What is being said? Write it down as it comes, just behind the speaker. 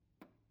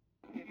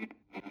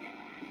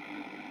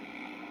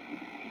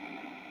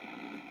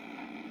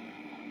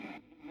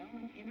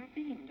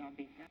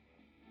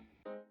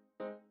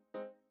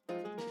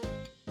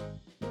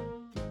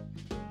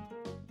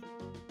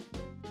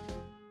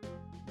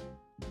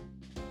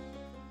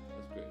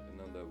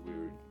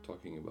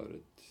talking about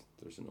it.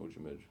 There's an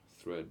OGMED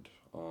thread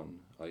on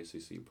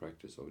ICC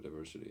practice of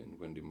diversity, and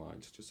Wendy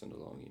Miles just sent a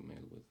long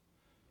email with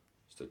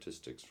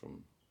statistics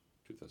from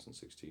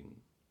 2016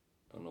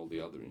 on all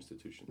the other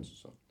institutions.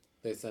 So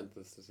they sent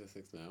the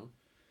statistics now?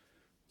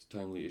 It's a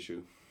timely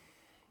issue.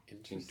 In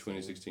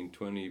 2016,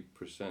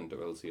 20% of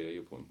LCIA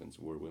appointments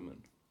were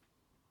women,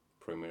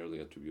 primarily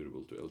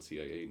attributable to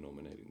LCIA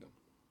nominating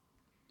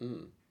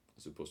them,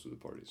 as opposed to the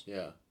parties.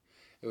 Yeah.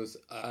 It was.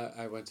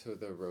 I went to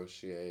the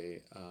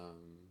Rochier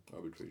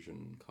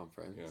arbitration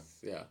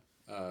conference. Yeah.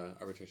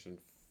 Arbitration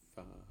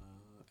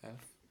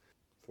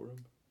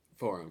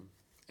Forum,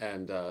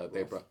 and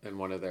they brought, and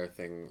one of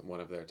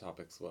their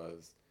topics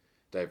was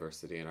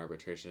diversity in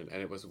arbitration,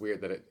 and it was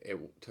weird that it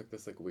took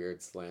this like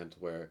weird slant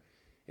where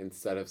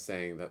instead of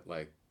saying that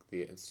like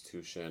the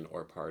institution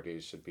or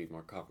parties should be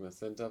more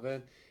cognizant of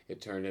it,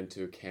 it turned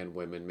into, can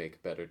women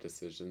make better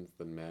decisions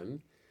than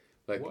men?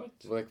 Like, what?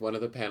 Like one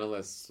of the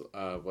panelists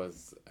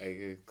was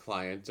a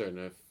client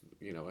in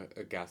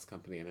a gas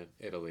company in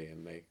Italy,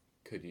 and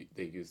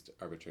they used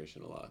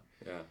arbitration a lot.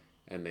 Yeah.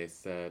 And they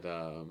said,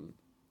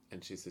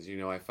 and she says,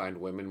 I find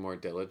women more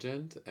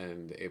diligent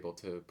and able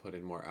to put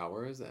in more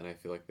hours, and I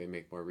feel like they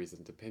make more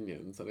reasoned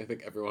opinions. And I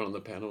think everyone on the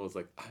panel was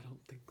like, I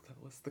don't think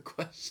that was the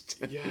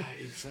question. Yeah,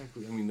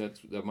 exactly. I mean,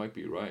 that might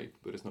be right,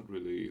 but it's not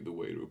really the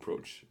way to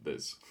approach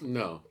this.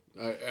 No.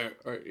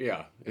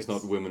 Yeah. It's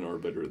not women are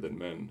better than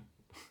men.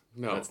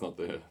 No. That's not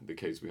the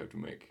case we have to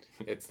make.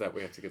 It's that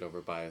we have to get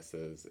over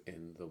biases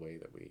in the way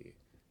that we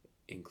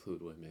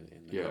include women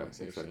in the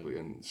conversation. Yeah, exactly,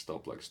 and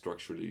stop like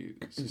structurally,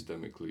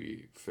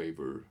 systemically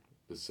favor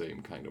the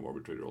same kind of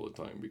arbitrator all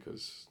the time,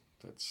 because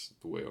that's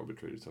the way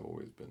arbitrators have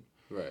always been.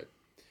 Right.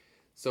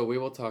 So we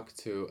will talk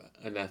to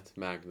Annette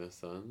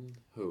Magnusson,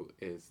 who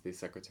is the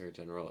Secretary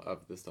General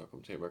of the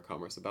Stockholm Chamber of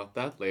Commerce, about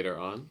that later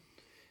on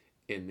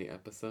in the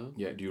episode.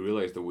 Yeah, do you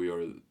realize that we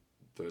are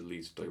the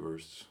least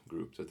diverse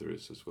group that there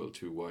is as well?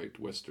 Two white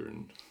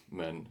Western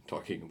men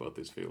talking about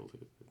this field.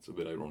 It's a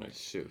bit ironic.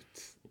 Shoot.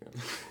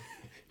 Yeah.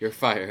 You're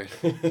fired.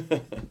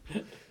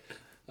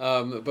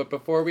 But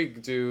before we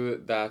do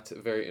that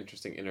very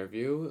interesting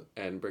interview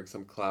and bring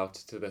some clout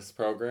to this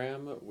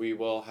program, we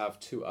will have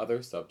two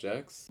other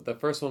subjects. The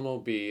first one will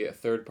be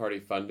third-party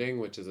funding,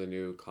 which is a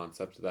new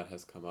concept that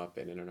has come up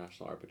in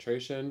international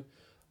arbitration.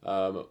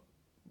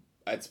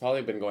 It's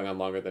probably been going on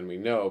longer than we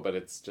know, but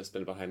it's just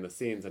been behind the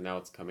scenes, and now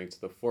it's coming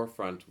to the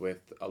forefront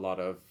with a lot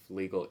of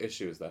legal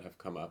issues that have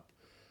come up.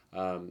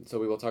 So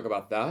we will talk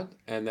about that,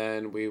 and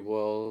then we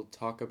will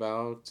talk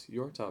about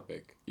your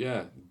topic.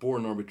 Yeah,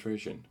 Bourne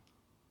Arbitration.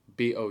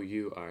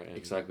 Bourn.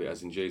 Exactly,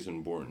 as in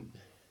Jason Bourne.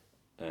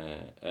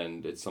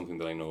 And it's something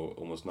that I know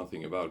almost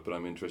nothing about, but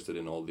I'm interested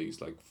in all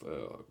these like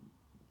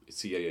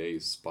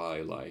CAA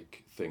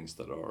spy-like things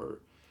that are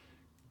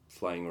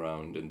flying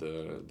around in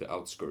the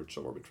outskirts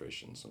of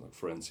arbitration, so like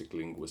forensic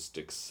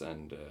linguistics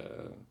and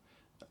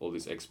all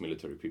these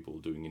ex-military people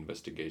doing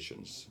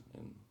investigations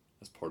and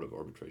as part of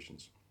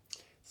arbitrations.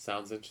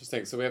 Sounds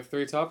interesting. So we have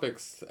 3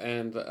 topics,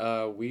 and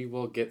we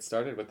will get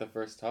started with the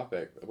first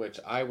topic, which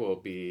I will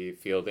be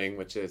fielding,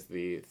 which is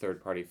the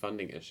third-party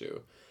funding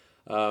issue.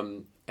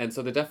 And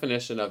so the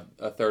definition of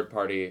a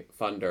third-party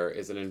funder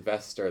is an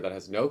investor that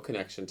has no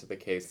connection to the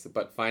case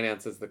but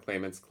finances the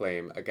claimant's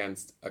claim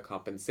against a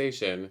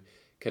compensation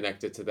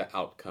connected to the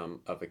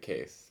outcome of a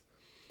case.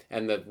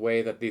 And the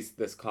way that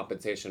this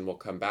compensation will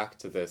come back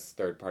to this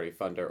third-party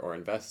funder or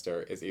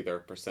investor is either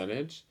a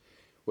percentage,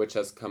 which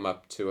has come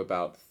up to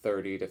about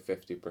 30 to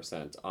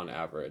 50% on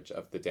average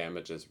of the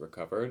damages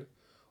recovered,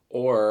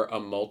 or a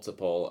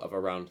multiple of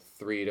around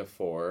 3 to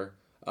 4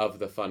 of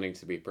the funding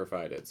to be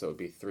provided. So it would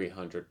be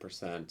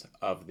 300%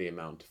 of the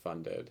amount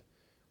funded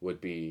would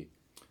be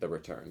the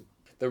return.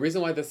 The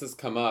reason why this has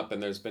come up,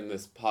 and there's been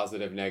this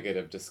positive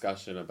negative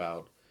discussion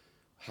about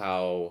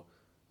how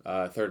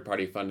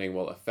third-party funding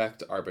will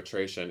affect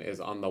arbitration, is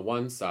on the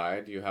one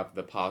side, you have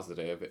the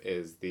positive,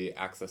 is the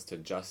access to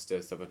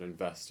justice of an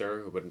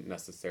investor who wouldn't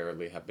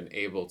necessarily have been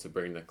able to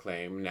bring the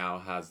claim, now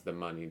has the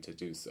money to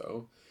do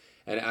so.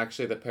 And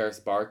actually, the Paris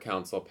Bar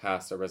Council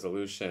passed a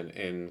resolution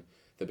in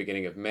the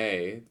beginning of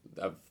May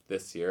of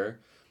this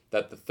year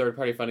that the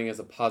third-party funding is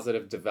a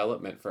positive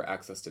development for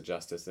access to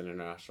justice in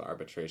international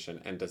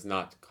arbitration and does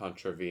not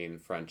contravene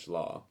French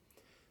law.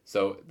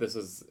 So this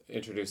was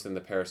introduced in the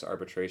Paris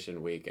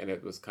Arbitration Week, and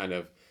it was kind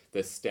of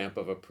this stamp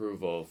of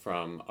approval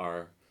from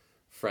our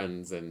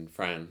friends in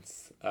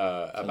France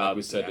about. Like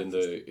we said in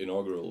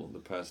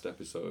the past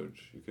episode,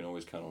 you can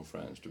always count on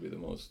France to be the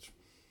most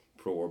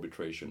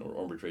pro-arbitration or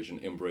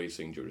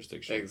arbitration-embracing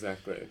jurisdiction.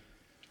 Exactly.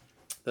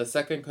 The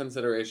second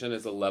consideration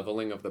is a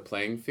leveling of the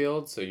playing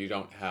field, so you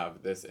don't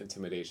have this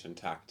intimidation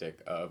tactic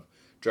of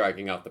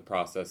dragging out the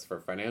process for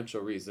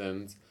financial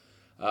reasons.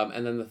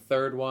 And then the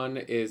third one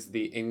is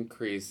the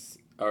increase,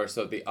 or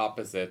so the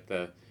opposite,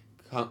 the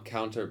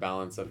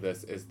counterbalance of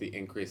this is the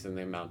increase in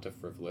the amount of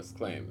frivolous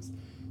claims.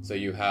 So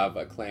you have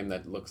a claim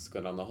that looks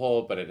good on the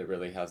whole, but it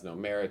really has no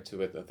merit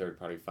to it. The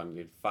third-party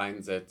funding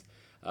finds it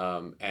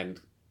and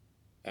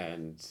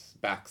and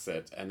backs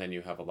it, and then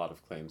you have a lot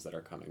of claims that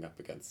are coming up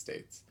against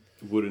states.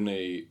 Wouldn't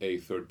a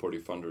third-party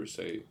funder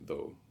say,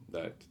 though,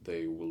 that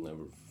they will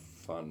never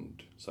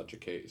fund such a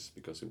case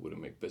because it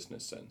wouldn't make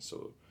business sense?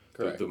 So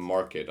the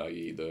market,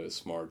 i.e. the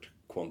smart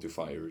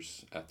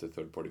quantifiers at the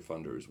third-party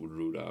funders, would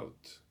root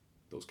out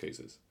those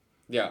cases.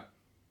 Yeah.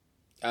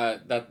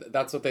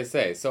 That's what they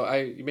say. So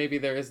maybe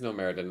there is no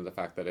merit in the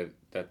fact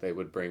that they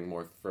would bring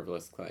more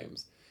frivolous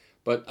claims.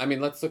 But, I mean,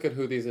 let's look at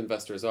who these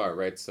investors are,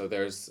 right? So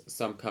there's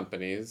some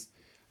companies,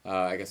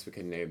 I guess we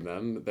can name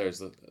them.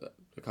 There's a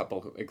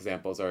couple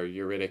examples are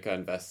Eurydica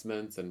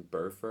Investments and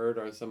Burford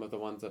are some of the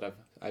ones that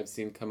I've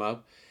seen come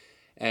up.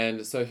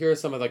 And so here are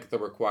some of the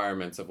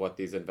requirements of what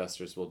these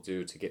investors will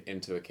do to get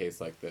into a case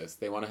like this.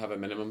 They want to have a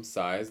minimum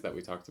size that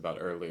we talked about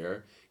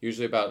earlier,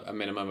 usually about a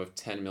minimum of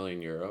 10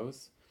 million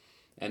euros.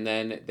 And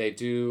then they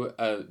do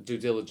a due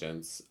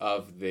diligence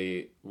of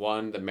the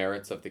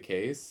merits of the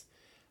case,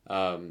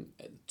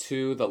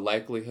 2, the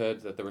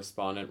likelihood that the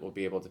respondent will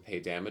be able to pay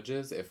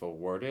damages if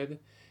awarded,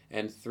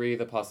 and 3,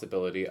 the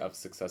possibility of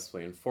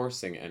successfully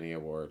enforcing any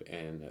award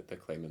in the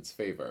claimant's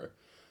favor.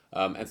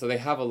 And so they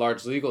have a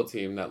large legal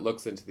team that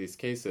looks into these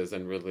cases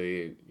and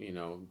really,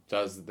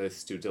 does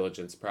this due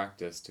diligence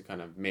practice to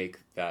kind of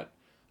make that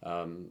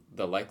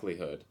the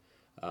likelihood.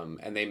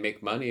 And they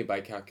make money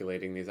by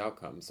calculating these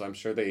outcomes. So I'm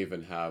sure they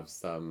even have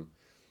some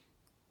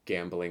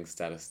gambling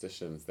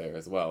statisticians there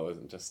as well,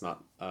 isn't just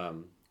not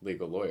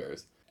legal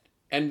lawyers.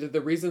 And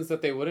the reasons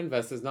that they would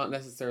invest is not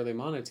necessarily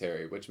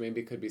monetary, which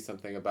maybe could be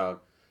something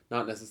about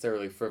not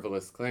necessarily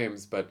frivolous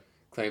claims, but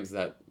claims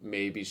that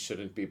maybe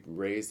shouldn't be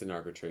raised in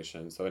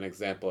arbitration. So an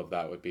example of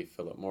that would be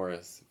Philip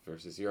Morris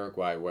versus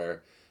Uruguay,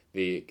 where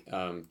the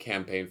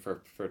campaign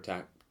for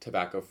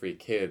tobacco-free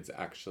kids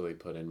actually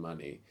put in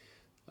money.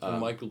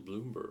 Michael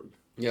Bloomberg,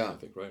 yeah, I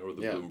think, right? Or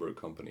the Bloomberg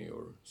company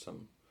or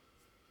some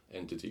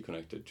entity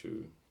connected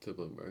to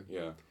Bloomberg.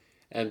 Yeah.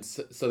 And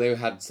so they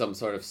had some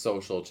sort of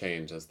social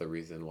change as the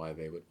reason why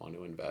they would want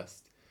to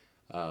invest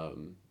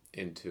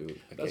into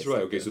a That's case right.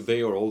 like Okay, this. so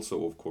they are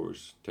also, of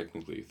course,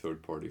 technically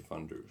third-party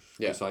funders.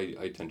 Yeah. Because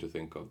I tend to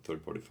think of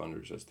third-party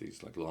funders as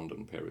these like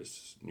London,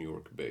 Paris, New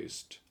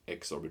York-based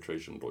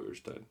ex-arbitration lawyers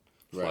that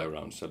fly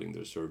around selling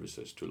their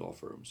services to law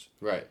firms.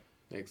 Right,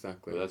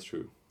 exactly. But that's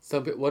true. So,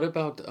 but what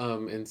about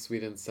in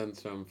Sweden,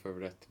 Centrum for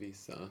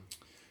Rättvisa?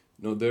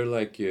 No, they're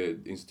like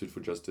Institute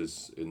for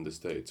Justice in the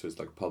States, so it's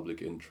like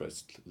public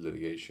interest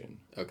litigation.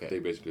 Okay. They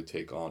basically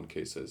take on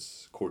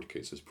court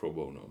cases pro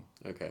bono.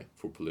 Okay.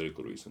 For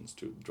political reasons,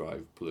 to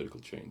drive political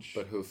change.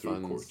 But who through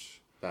funds courts.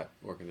 that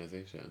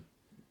organization?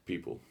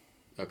 People.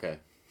 Okay.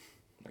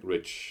 Like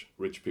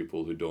rich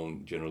people who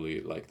don't generally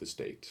like the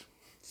state.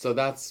 So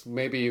that's,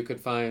 maybe you could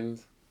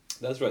find...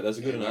 That's right, that's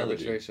a good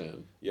analogy.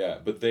 Arbitration. Yeah,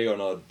 but they are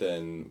not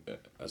then,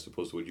 as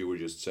opposed to what you were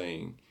just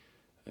saying,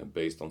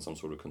 based on some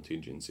sort of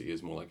contingency,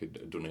 is more like a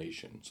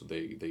donation. So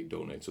they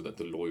donate so that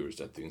the lawyers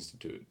at the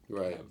institute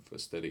have a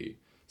steady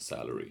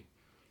salary.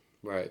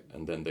 Right.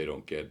 And then they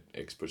don't get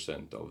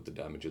X% of the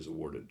damages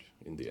awarded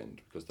in the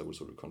end, because that would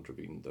sort of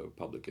contravene the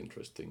public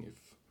interest thing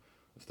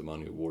if the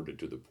money awarded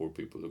to the poor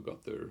people who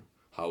got their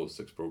house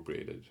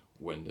expropriated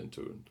went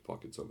into the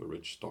pockets of a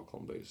rich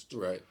Stockholm-based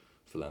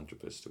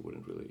philanthropist. It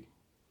wouldn't really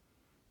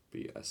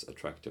be as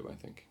attractive, I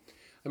think.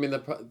 I mean, the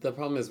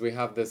problem is we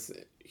have this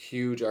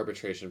huge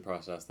arbitration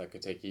process that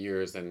could take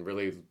years and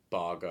really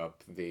bog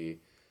up the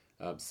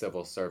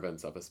civil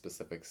servants of a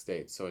specific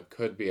state. So it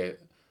could be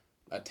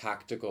a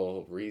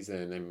tactical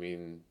reason, I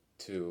mean,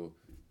 to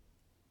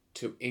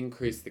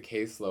increase the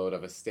caseload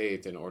of a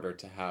state in order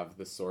to have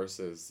the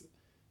sources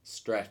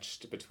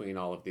stretched between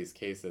all of these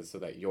cases so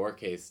that your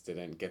case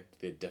didn't get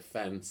the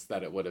defense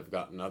that it would have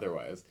gotten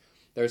otherwise.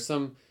 There's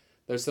some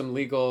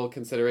legal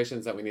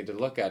considerations that we need to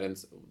look at, and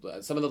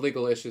some of the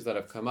legal issues that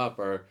have come up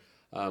are,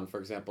 for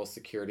example,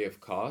 security of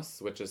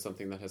costs, which is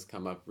something that has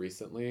come up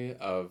recently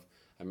the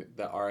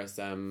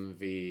RSM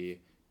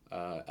v.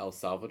 El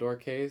Salvador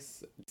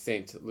case.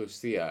 St.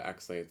 Lucia,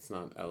 actually, it's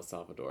not El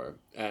Salvador.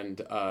 And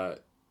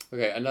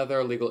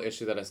another legal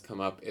issue that has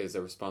come up is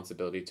a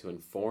responsibility to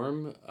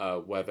inform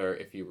whether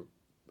if you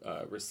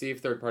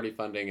receive third-party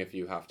funding, if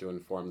you have to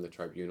inform the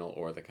tribunal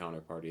or the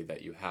counterparty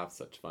that you have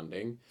such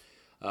funding.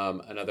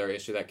 Another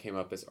issue that came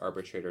up is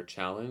arbitrator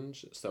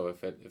challenge. So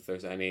if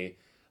there's any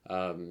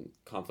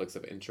conflicts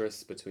of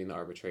interest between the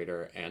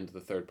arbitrator and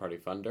the third-party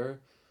funder.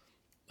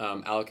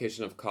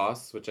 Allocation of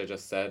costs, which I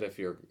just said, if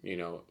you're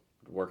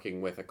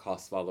working with a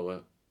cost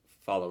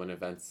follow-in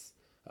events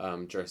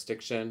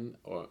jurisdiction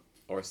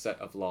or set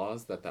of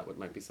laws, that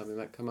might be something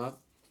that come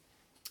up.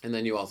 And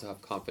then you also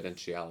have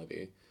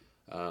confidentiality,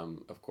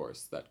 of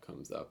course, that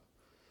comes up.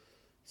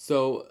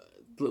 So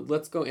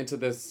let's go into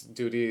this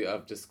duty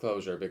of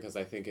disclosure, because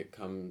I think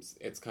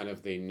it's kind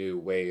of the new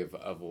wave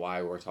of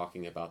why we're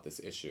talking about this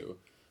issue.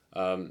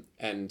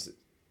 And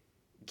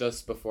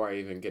just before I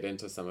even get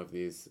into some of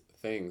these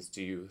things,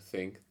 do you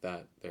think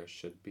that there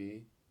should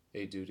be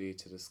a duty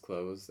to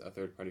disclose a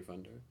third-party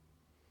funder?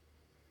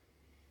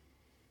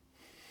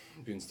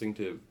 The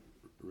instinctive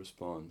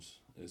response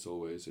is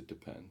always, it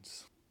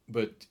depends.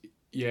 But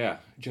Yeah,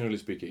 generally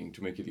speaking,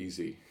 to make it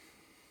easy.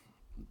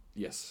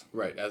 Yes.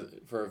 Right,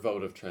 for a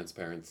vote of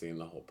transparency in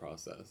the whole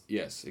process.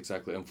 Yes,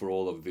 exactly. And for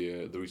all of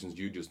the reasons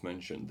you just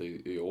mentioned,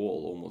 they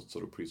all almost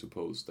sort of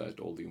presuppose that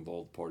all the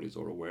involved parties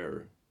are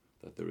aware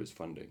that there is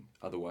funding.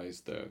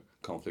 Otherwise, the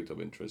conflict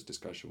of interest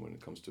discussion when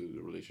it comes to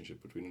the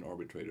relationship between an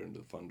arbitrator and the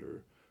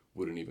funder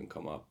wouldn't even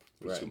come up,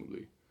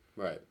 presumably.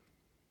 Right.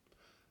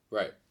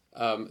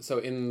 So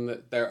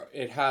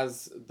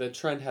the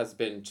trend has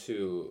been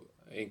to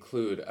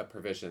include a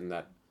provision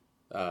that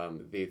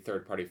the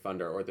third-party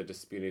funder or the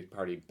disputed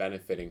party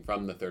benefiting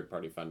from the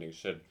third-party funding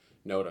should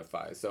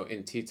notify. So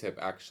in TTIP,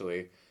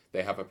 actually,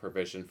 they have a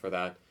provision for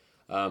that.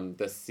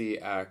 The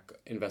CAC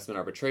investment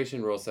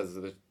arbitration rule says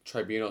that the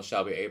tribunal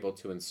shall be able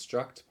to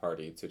instruct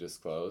party to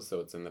disclose, so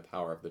it's in the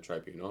power of the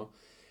tribunal.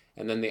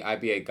 And then the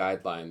IBA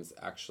guidelines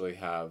actually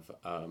have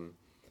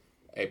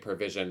a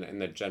provision in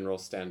the General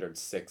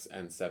Standards 6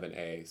 and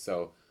 7A.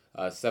 So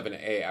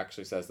 7A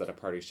actually says that a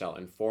party shall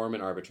inform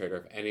an arbitrator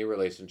of any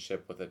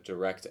relationship with a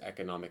direct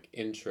economic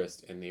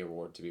interest in the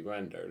award to be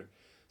rendered.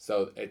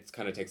 So it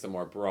kind of takes a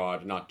more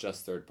broad, not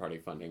just third-party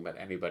funding, but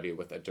anybody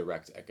with a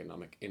direct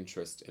economic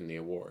interest in the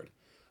award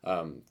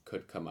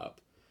could come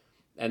up.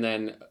 And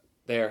then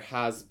there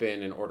has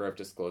been an order of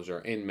disclosure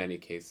in many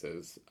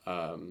cases.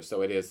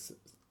 So it is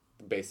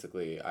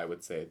basically, I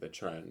would say, the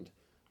trend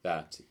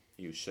that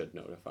you should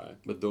notify.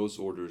 But those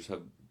orders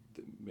have,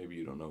 maybe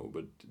you don't know,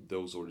 but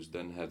those orders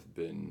then have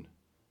been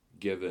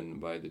given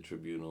by the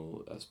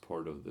tribunal as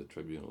part of the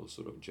tribunal's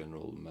sort of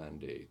general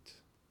mandate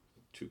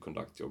to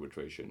conduct the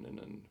arbitration in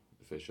an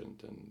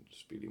efficient and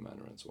speedy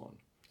manner and so on.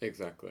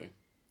 Exactly.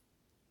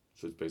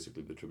 So it's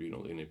basically the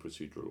tribunal in a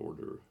procedural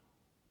order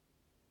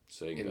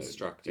saying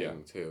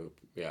instructing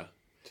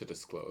to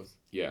disclose.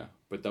 Yeah,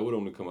 but that would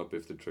only come up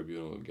if the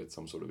tribunal gets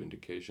some sort of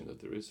indication that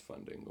there is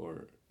funding,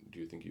 or do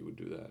you think you would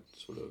do that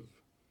sort of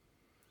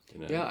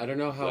in a I don't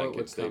know how it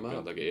would statement, come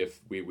up. like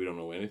if we don't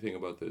know anything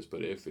about this,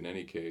 but if in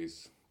any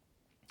case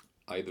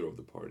either of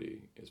the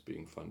party is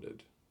being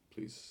funded,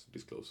 please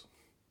disclose.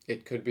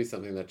 It could be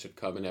something that should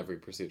come in every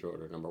procedural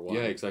order, number one.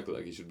 Yeah, exactly.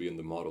 Like it should be in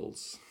the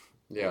models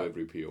of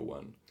every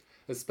PO1.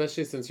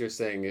 Especially since you're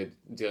saying it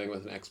dealing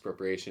with an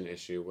expropriation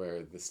issue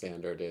where the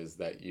standard is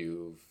that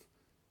you've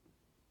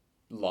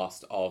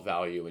lost all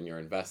value in your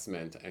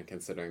investment, and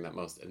considering that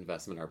most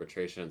investment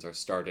arbitrations are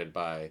started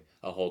by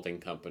a holding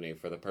company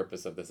for the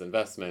purpose of this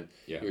investment,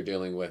 you're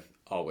dealing with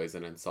always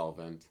an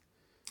insolvent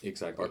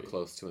or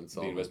close to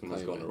insolvent. The investment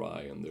has gone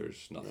awry and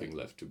there's nothing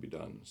left to be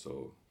done,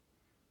 so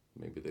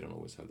maybe they don't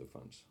always have the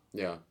funds.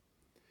 Yeah.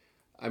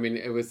 I mean,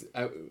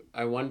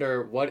 I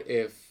wonder what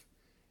if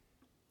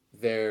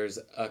there's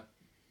a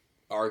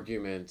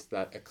argument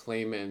that a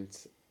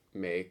claimant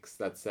makes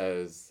that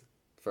says,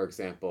 for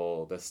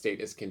example, the state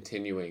is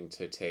continuing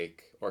to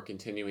take or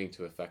continuing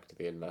to affect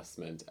the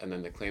investment, and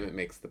then the claimant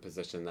makes the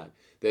position that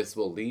this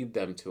will lead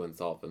them to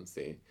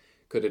insolvency.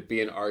 Could it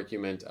be an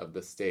argument of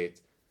the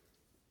state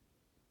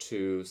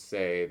to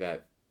say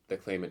that the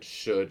claimant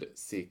should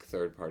seek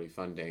third-party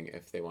funding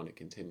if they want to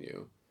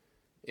continue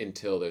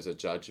until there's a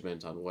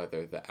judgment on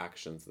whether the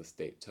actions the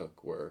state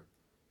took were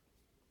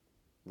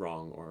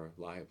wrong or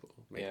liable,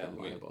 them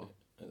liable?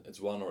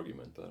 It's one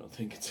argument, but I don't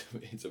think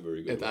it's a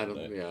very good one. I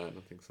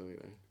don't think so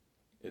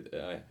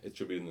either. It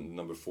should be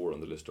number 4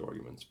 on the list of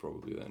arguments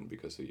probably then,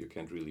 because you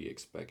can't really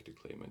expect a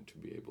claimant to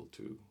be able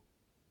to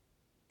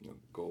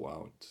go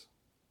out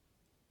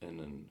in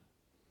an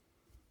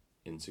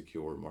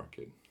insecure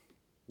market.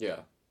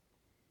 Yeah.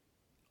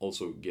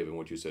 Also, given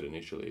what you said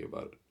initially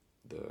about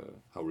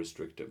how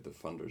restrictive the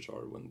funders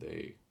are when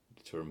they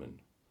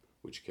determine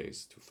which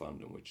case to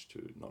fund and which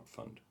to not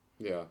fund.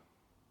 Yeah.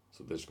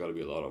 So there's got to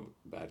be a lot of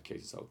bad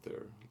cases out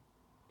there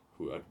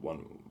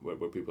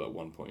where people at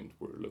one point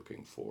were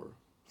looking for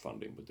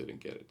funding but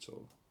didn't get it,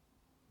 so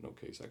no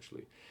case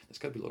actually. There's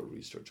got to be a lot of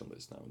research on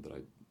this now that I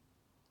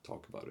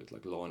talk about it,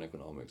 like law and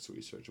economics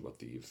research about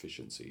the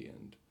efficiency,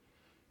 and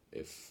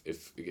if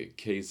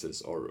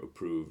cases are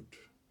approved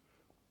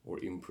or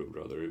improved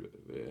rather,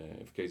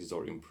 if cases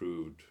are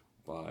improved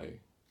by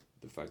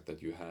the fact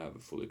that you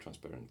have fully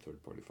transparent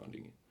third-party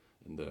funding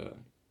in the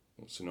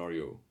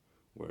scenario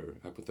where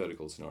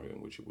hypothetical scenario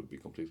in which it would be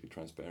completely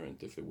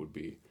transparent, if it would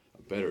be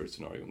a better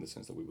scenario in the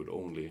sense that we would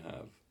only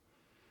have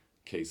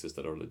cases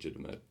that are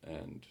legitimate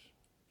and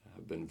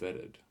have been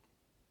vetted.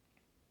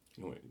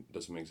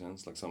 Does it make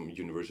sense? Like some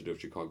University of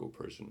Chicago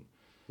person,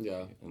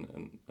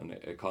 an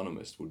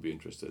economist would be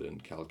interested in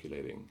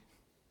calculating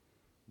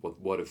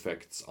what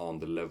effects on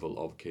the level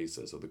of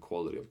cases or the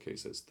quality of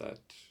cases that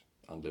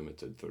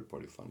unlimited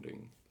third-party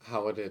funding.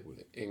 How would it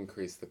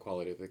increase the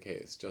quality of the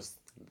case? Just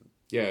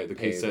the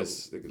case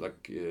says, if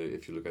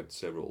you look at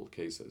several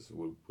cases,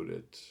 would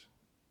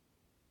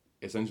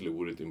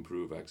it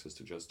improve access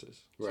to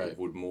justice? Right. So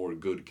would more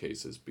good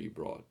cases be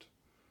brought?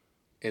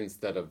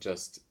 Instead of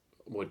just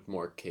would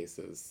more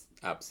cases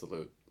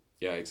absolute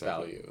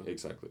value?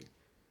 Exactly.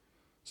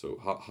 So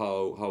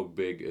how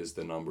big is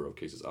the number of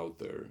cases out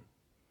there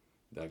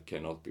that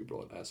cannot be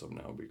brought as of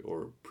now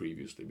or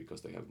previously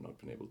because they have not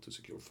been able to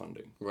secure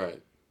funding?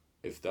 Right.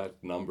 if that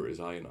number is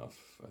high enough,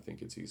 I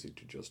think it's easy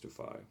to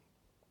justify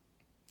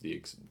the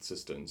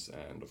existence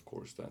and, of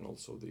course, then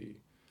also the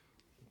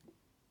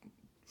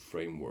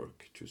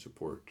framework to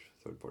support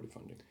third-party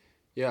funding.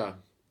 Yeah.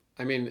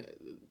 I mean,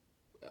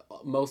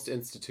 most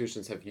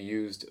institutions have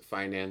used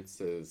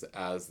finances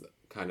as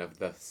kind of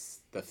the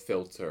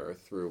filter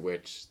through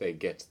which they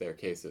get their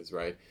cases,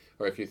 right?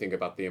 Or if you think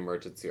about the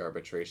emergency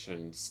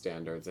arbitration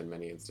standards in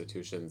many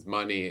institutions,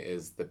 money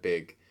is the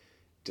big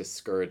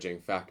discouraging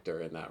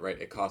factor in that, right?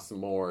 It costs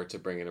more to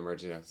bring an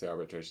emergency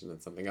arbitration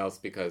than something else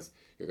because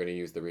you're going to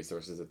use the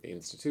resources of the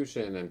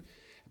institution,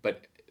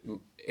 but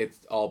it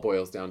all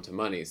boils down to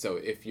money. So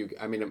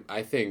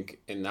I think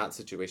in that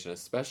situation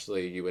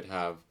especially, you would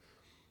have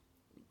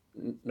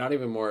not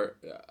even more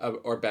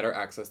or better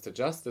access to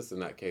justice in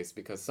that case,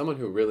 because someone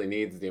who really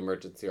needs the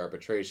emergency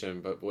arbitration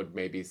but would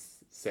maybe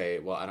say,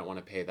 well, I don't want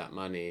to pay that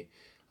money,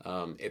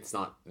 it's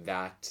not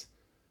that,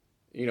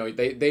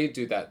 they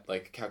do that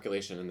like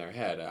calculation in their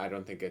head. I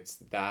don't think it's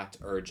that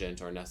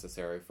urgent or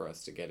necessary for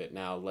us to get it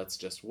now. Let's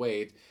just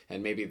wait.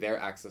 And maybe their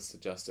access to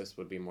justice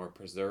would be more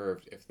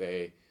preserved if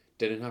they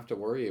didn't have to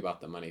worry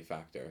about the money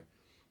factor,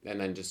 and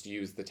then just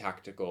use the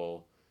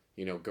tactical,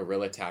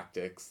 guerrilla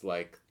tactics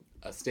like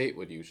a state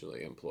would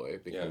usually employ,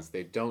 because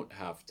they don't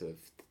have to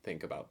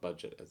think about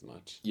budget as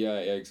much. Yeah,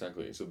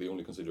 exactly. So the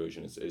only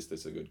consideration is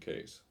this a good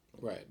case?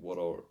 Right. What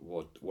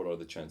are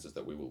the chances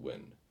that we will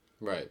win?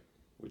 Right.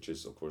 Which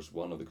is, of course,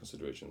 one of the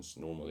considerations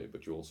normally,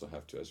 but you also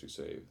have to, as you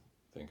say,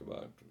 think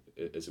about,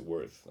 is it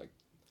worth, like,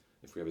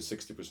 if we have a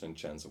 60%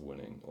 chance of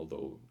winning,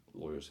 although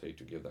lawyers hate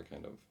to give that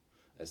kind of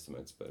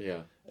estimates, but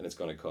and it's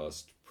going to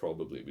cost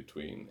probably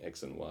between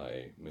X and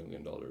Y $1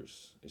 million.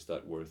 Is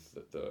that worth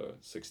the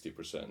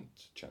 60%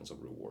 chance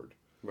of reward?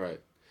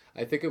 Right.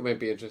 I think it might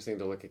be interesting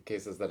to look at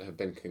cases that have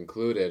been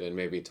concluded and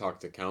maybe talk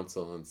to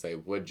counsel and say,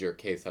 would your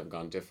case have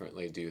gone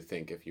differently, do you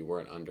think, if you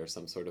weren't under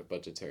some sort of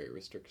budgetary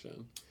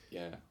restriction?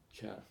 Yeah.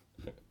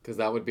 Because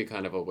that would be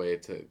kind of a way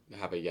to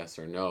have a yes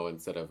or no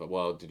instead of,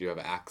 well, did you have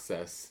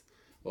access?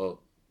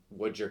 Well,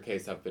 would your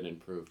case have been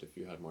improved if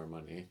you had more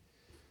money?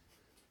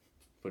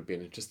 Would be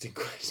an interesting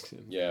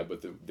question. Yeah,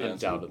 but the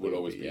answer would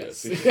always be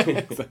yes.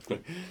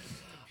 Exactly.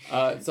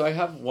 So I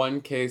have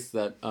one case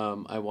that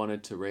I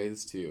wanted to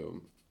raise to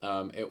you.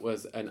 It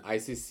was an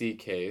ICC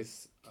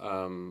case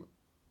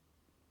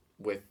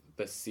with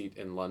the seat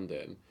in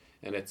London,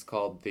 and it's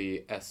called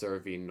the Esser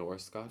v.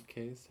 Norscott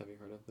case. Have you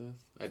heard of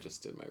this? I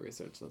just did my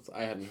research.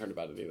 I hadn't heard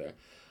about it either.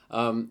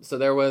 So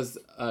there was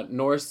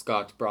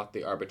Norscott brought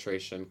the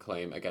arbitration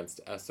claim against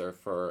Esser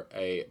for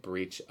a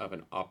breach of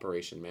an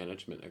operation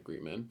management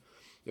agreement.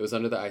 It was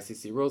under the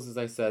ICC rules, as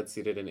I said,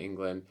 seated in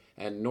England,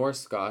 and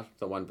Norscott,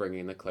 the one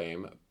bringing the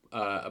claim,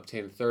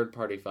 obtained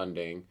third-party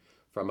funding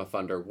from a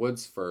funder,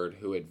 Woodsford,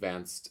 who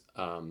advanced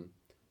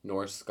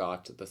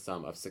Norscott the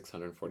sum of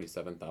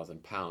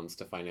 £647,000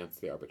 to finance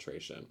the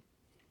arbitration.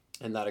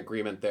 And that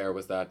agreement there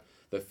was that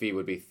the fee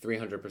would be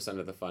 300%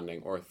 of the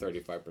funding or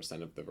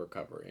 35% of the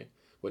recovery,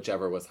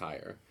 whichever was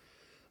higher.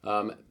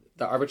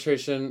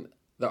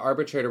 The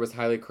arbitrator was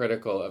highly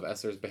critical of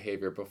Esser's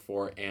behavior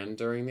before and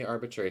during the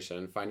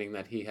arbitration, finding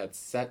that he had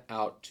set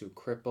out to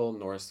cripple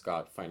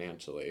Norscott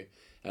financially,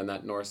 and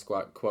that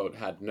Norscott, quote,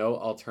 had no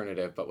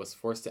alternative but was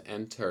forced to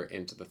enter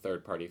into the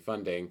third-party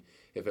funding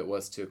if it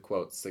was to,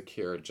 quote,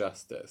 secure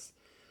justice.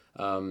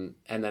 And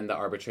then the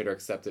arbitrator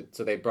accepted,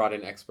 so they brought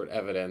in expert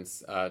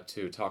evidence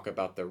to talk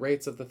about the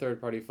rates of the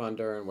third-party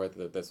funder and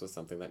whether this was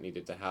something that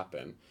needed to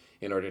happen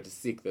in order to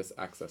seek this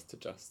access to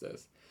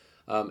justice.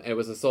 It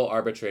was a sole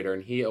arbitrator,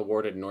 and he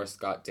awarded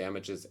Norscott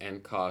damages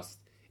and costs,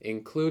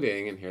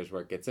 including, and here's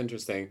where it gets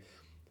interesting,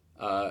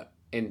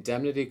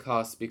 indemnity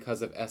costs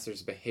because of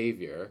Esser's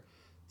behavior,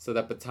 so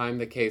that by the time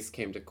the case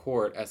came to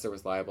court, Esser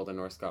was liable to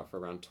Norscott for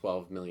around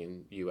 $12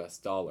 million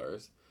US.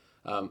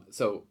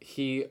 So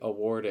he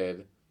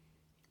awarded,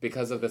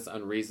 because of this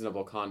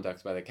unreasonable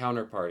conduct by the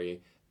counterparty,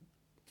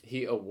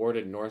 he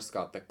awarded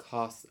Norscott the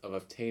cost of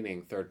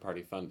obtaining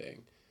third-party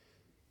funding.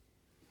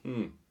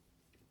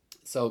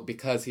 So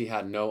because he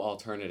had no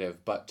alternative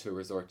but to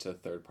resort to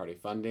third-party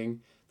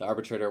funding, the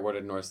arbitrator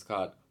awarded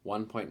Norscott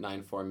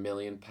 £1.94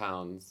 million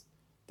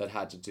that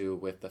had to do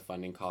with the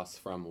funding costs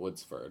from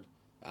Woodsford,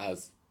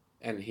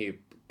 and he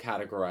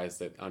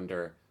categorized it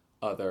under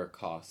other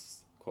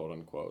costs,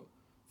 quote-unquote,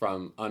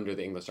 from under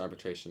the English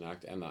Arbitration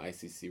Act and the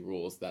ICC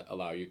rules that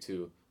allow you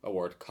to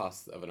award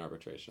costs of an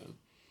arbitration.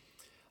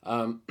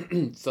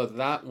 So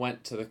that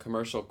went to the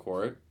commercial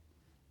court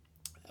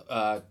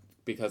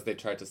because they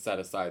tried to set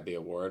aside the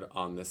award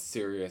on this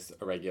serious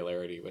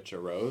irregularity which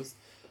arose,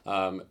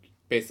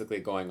 basically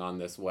going on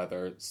this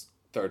whether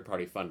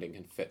third-party funding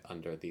can fit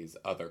under these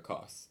other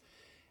costs.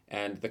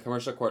 And the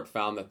commercial court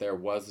found that there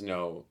was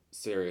no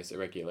serious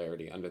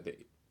irregularity under the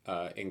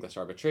English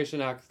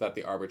Arbitration Act, that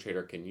the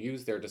arbitrator can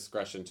use their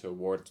discretion to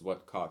award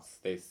what costs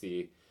they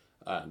see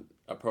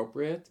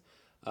appropriate,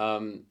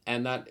 and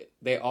that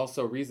they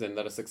also reasoned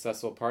that a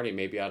successful party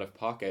may be out of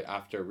pocket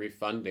after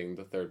refunding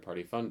the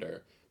third-party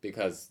funder,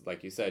 because,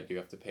 like you said, you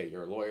have to pay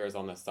your lawyers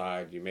on the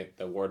side. The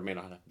award may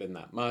not have been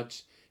that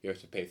much. You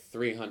have to pay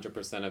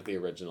 300% of the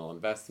original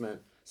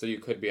investment, so you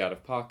could be out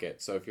of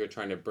pocket. So if you're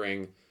trying to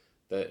bring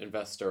the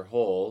investor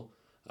whole,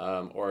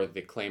 or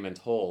the claimant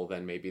whole,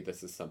 then maybe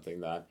this is something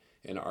that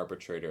an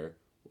arbitrator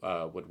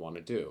would want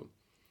to do.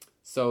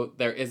 So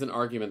there is an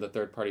argument that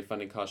third-party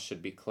funding costs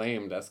should be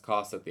claimed as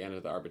costs at the end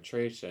of the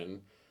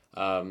arbitration,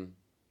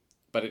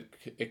 but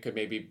it could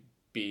maybe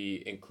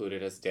be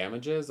included as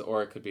damages,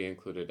 or it could be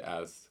included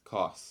as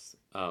costs.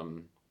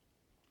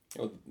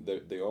 Well,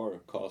 they are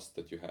costs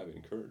that you have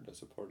incurred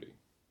as a party.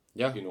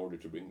 Yeah. In order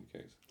to bring the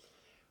case.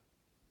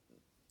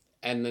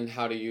 And then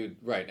how do you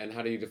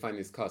define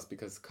these costs?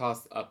 Because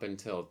costs up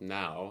until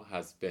now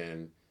has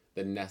been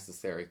the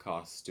necessary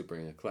costs to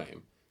bring a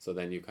claim. So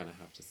then you kind of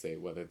have to say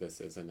whether this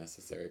is a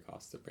necessary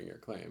cost to bring your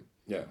claim.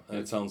 Yeah, and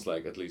it sounds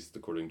like, at least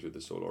according to the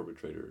sole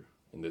arbitrator,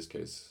 in this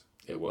case,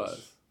 it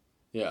was.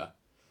 Yeah.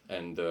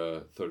 And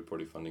the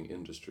third-party funding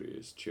industry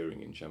is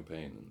cheering in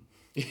champagne.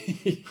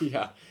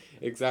 Yeah,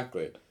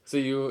 exactly. So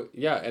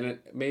and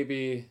it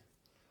maybe,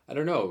 I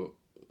don't know.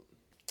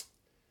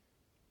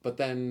 But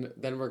then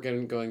we're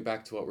going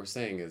back to what we're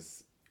saying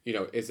is,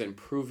 is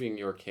improving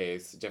your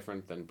case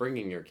different than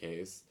bringing your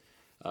case?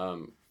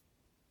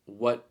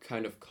 What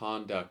kind of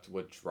conduct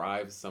would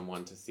drive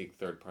someone to seek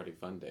third-party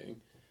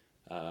funding?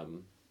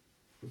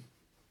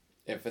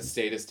 If a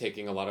state is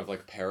taking a lot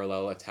of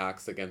parallel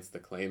attacks against the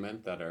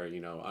claimant that are,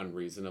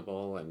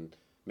 unreasonable, and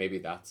maybe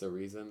that's a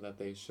reason that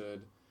they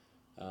should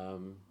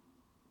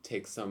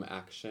take some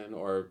action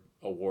or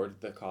award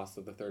the cost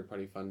of the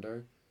third-party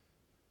funder.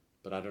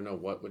 But I don't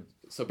know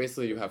so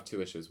basically you have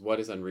two issues. What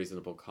is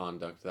unreasonable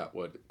conduct that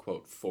would,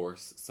 quote,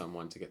 force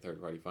someone to get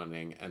third-party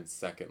funding? And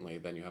secondly,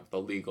 then you have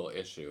the legal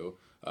issue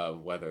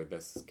of whether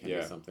this can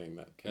be something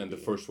that can the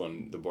first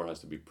one, the bar has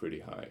to be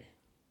pretty high.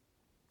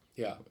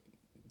 Yeah.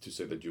 To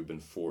say that you've been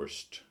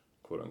forced,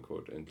 quote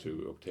unquote,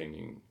 into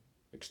obtaining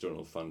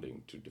external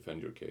funding to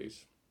defend your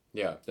case.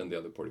 Yeah. Then the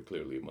other party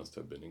clearly must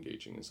have been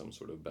engaging in some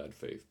sort of bad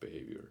faith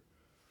behavior.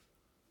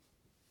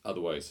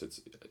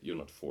 Otherwise, you're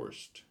not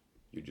forced.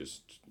 You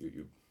just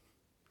you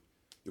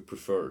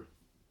prefer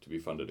to be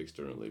funded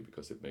externally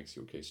because it makes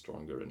your case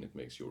stronger and it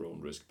makes your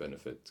own risk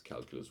benefit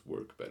calculus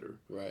work better.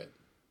 Right.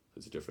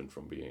 It's different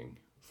from being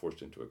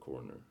forced into a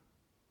corner.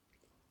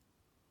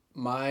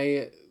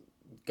 My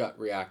gut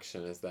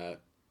reaction is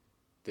that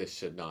this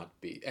should not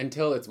be,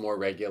 until it's more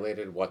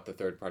regulated what the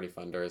third-party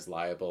funder is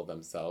liable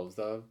themselves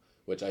of,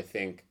 which I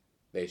think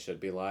they should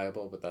be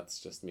liable, but that's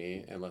just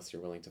me, unless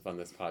you're willing to fund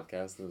this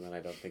podcast, and then I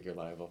don't think you're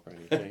liable for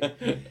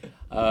anything.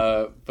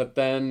 But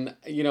then,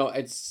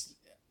 it's...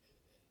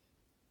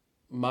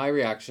 My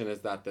reaction is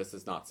that this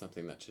is not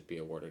something that should be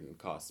awarded in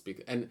costs.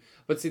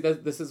 But see,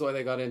 this is why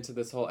they got into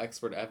this whole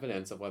expert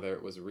evidence of whether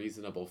it was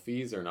reasonable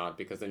fees or not,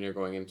 because then you're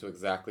going into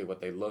exactly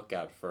what they look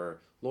at for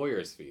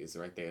lawyers' fees,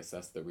 right? They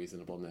assess the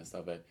reasonableness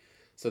of it.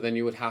 So then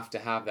you would have to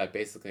have that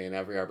basically in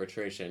every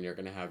arbitration. You're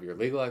going to have your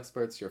legal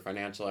experts, your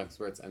financial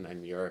experts, and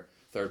then your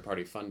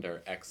third-party funder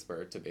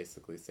expert to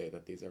basically say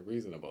that these are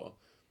reasonable.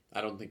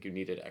 I don't think you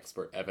needed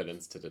expert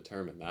evidence to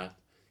determine that,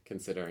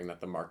 considering that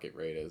the market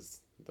rate is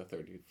the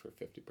 30 for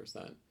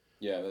 50%.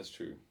 Yeah, that's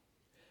true.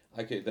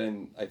 Okay,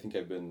 then I think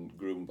I've been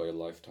groomed by a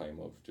lifetime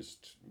of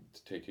just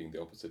taking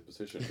the opposite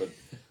position, but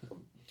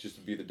just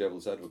to be the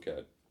devil's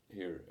advocate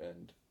here,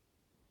 and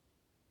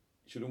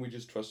shouldn't we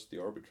just trust the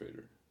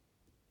arbitrator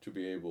to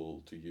be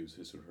able to use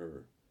his or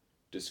her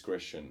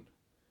discretion?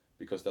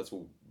 Because that's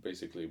what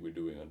basically we're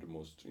doing under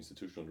most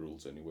institutional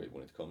rules anyway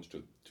when it comes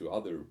to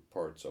other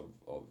parts of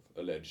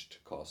alleged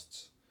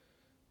costs.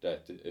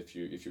 That if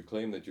you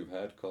claim that you've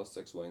had costs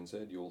X, Y, and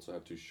Z, you also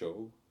have to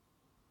show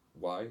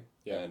why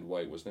and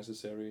why it was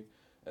necessary.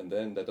 And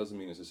then that doesn't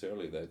mean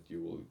necessarily that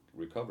you will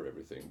recover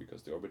everything,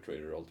 because the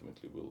arbitrator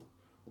ultimately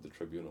the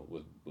tribunal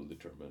will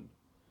determine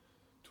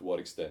to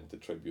what extent the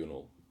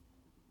tribunal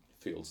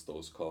feels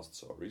those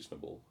costs are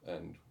reasonable.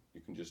 And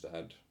you can just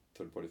add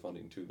third-party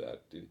funding to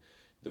that.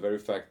 The very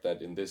fact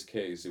that in this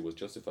case it was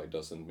justified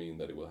doesn't mean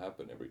that it will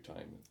happen every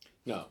time.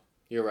 No,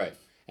 you're right.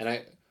 And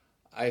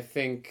I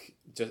think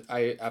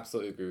I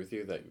absolutely agree with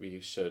you that we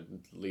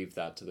should leave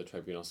that to the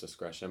tribunal's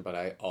discretion, but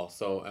I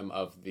also am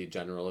of the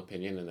general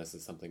opinion, and this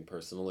is something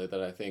personally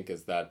that I think,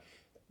 is that,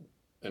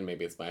 and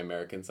maybe it's my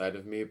American side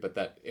of me, but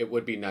that it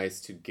would be nice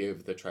to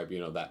give the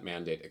tribunal that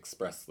mandate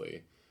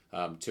expressly,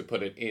 to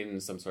put it in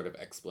some sort of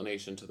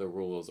explanation to the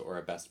rules or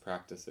a best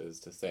practices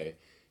to say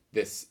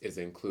this is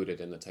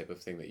included in the type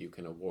of thing that you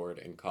can award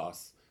in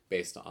costs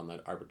based on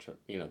that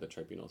the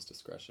tribunal's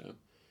discretion.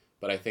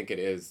 But I think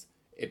it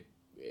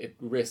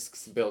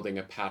risks building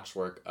a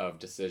patchwork of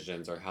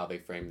decisions or how they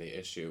frame the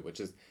issue, which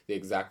is the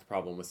exact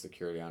problem with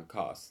security on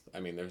costs. I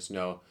mean, there's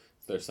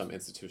some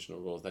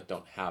institutional rules that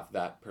don't have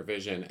that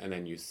provision, and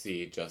then you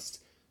see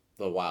just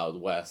the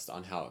Wild West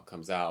on how it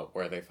comes out,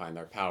 where they find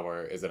their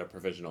power. Is it a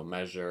provisional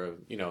measure?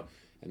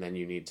 And then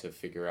you need to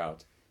figure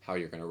out how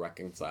you're going to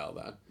reconcile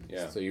that.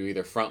 Yeah. So you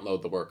either front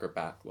load the work or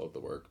back load the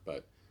work,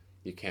 but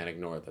you can't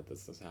ignore that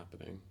this is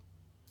happening.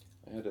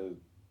 I had a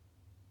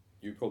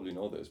you probably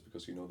know this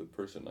because you know the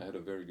person. I had a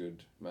very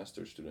good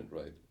master student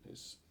write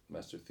his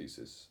master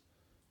thesis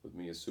with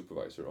me as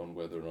supervisor on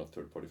whether or not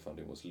third-party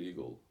funding was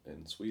legal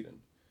in Sweden.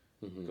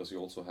 Mm-hmm. Because you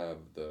also have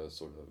the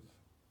sort of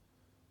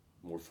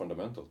more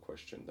fundamental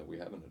question that we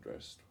haven't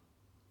addressed,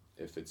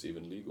 if it's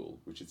even legal,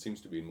 which it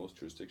seems to be in most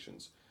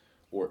jurisdictions,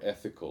 or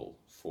ethical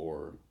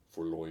for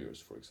lawyers,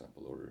 for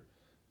example, or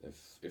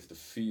if the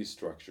fee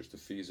structures, the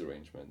fees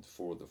arrangement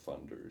for the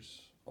funders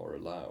are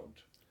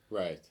allowed.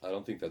 Right. I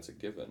don't think that's a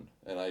given.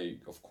 And I,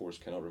 of course,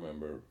 cannot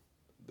remember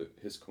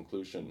his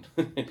conclusion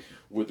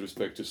with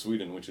respect to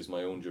Sweden, which is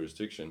my own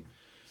jurisdiction,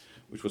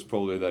 which was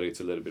probably that it's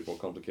a little bit more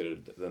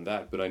complicated than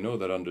that. But I know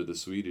that under the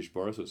Swedish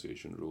Bar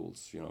Association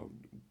rules, you know,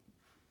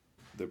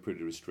 they're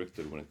pretty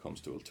restricted when it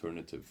comes to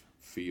alternative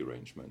fee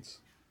arrangements.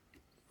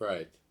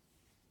 Right.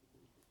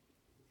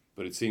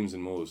 But it seems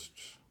in most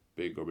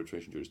big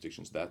arbitration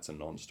jurisdictions that's a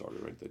non-starter,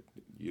 right? That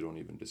you don't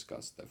even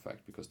discuss that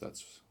fact because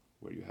that's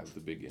where you have the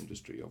big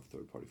industry of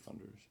third-party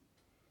funders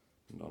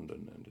in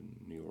London and in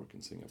New York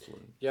and Singapore.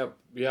 Yep.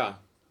 Yeah.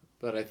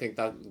 But I think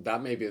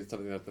that maybe is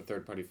something that the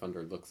third-party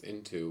funder looks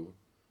into,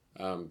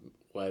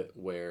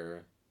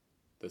 where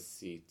the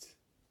seat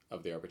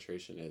of the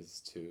arbitration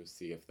is, to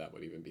see if that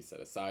would even be set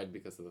aside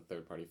because of the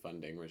third-party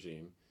funding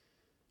regime,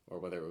 or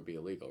whether it would be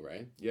illegal,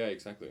 right? Yeah,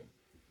 exactly.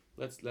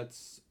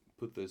 Let's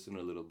put this in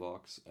a little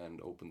box and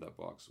open that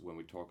box when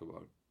we talk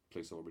about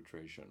place of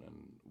arbitration and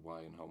why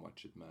and how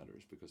much it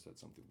matters, because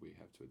that's something we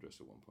have to address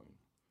at one point.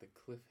 The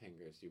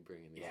cliffhangers you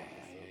bring in these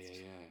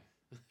episodes.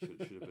 Yeah. Should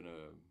have been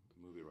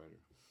a movie writer.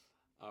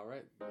 All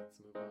right,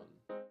 let's move on.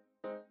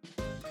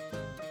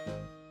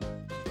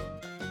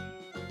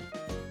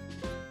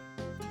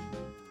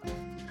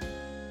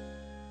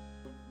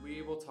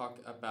 We will talk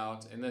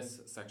about, in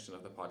this section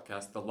of the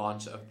podcast, the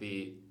launch of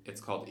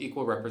it's called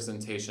Equal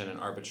Representation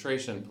and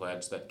Arbitration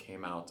Pledge that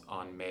came out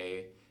on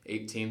May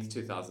 18th,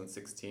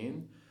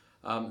 2016.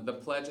 The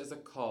pledge is a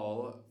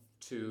call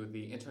to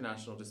the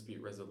international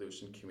dispute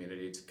resolution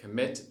community to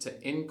commit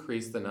to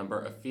increase the number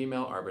of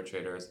female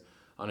arbitrators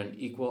on an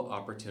equal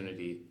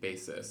opportunity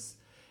basis.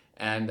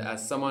 And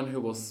as someone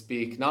who will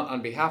speak not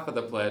on behalf of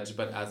the pledge,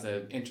 but as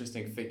an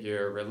interesting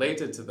figure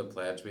related to the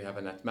pledge, we have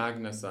Annette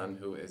Magnusson,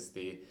 who is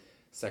the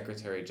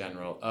Secretary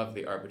General of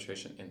the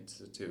Arbitration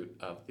Institute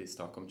of the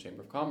Stockholm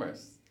Chamber of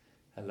Commerce.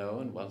 Hello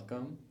and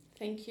welcome.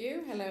 Thank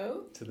you.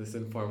 Hello. To this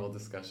informal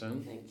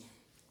discussion. Thank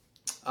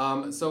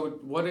you. So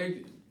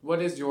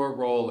what is your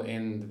role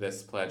in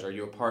this pledge? Are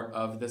you a part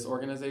of this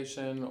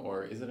organization,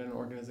 or is it an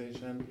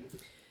organization?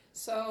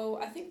 So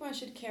I think one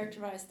should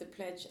characterize the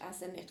pledge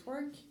as a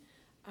network.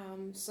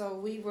 So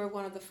we were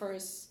one of the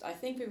first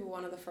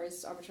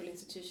arbitral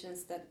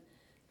institutions that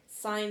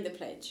signed the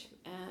pledge.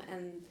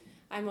 And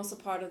I'm also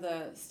part of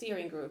the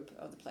steering group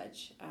of the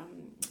pledge.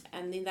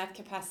 And in that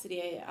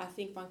capacity, I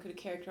think one could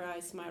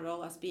characterize my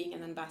role as being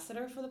an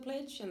ambassador for the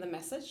pledge and the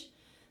message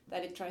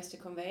that it tries to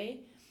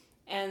convey.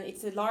 And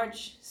it's a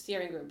large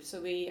steering group,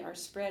 so we are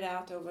spread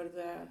out over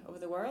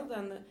the world,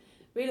 and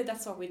really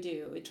that's what we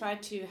do. We try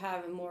to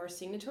have more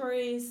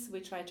signatories, we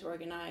try to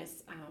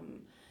organize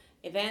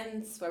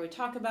events where we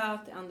talk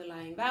about the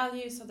underlying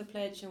values of the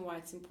pledge and why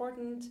it's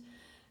important.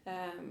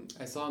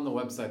 I saw on the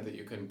website that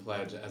you can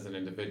pledge as an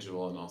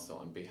individual and also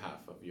on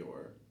behalf of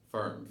your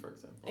firm, for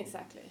example.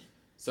 Exactly.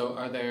 So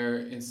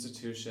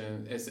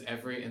is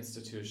every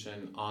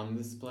institution on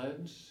this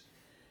pledge?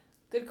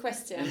 Good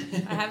question.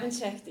 I haven't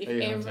checked if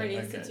every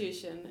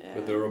institution...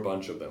 But there are a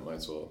bunch of them, I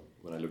saw,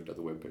 when I looked at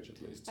the webpage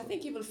at least. So. I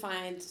think you will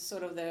find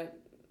sort of the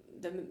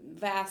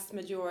vast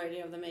majority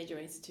of the major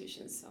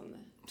institutions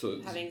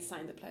having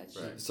signed the pledge.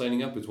 Right.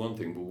 Signing up is one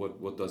thing, but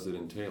what does it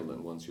entail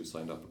then once you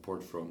signed up,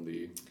 apart from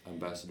the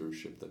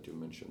ambassadorship that you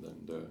mentioned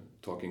and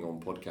talking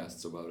on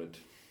podcasts about it?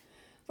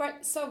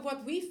 Right, so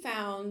what we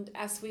found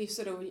as we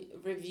sort of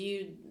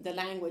reviewed the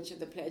language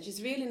of the pledge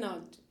is really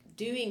not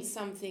doing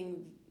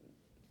something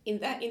in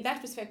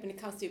that respect when it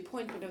comes to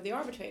appointment of the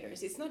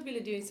arbitrators. It's not really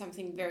doing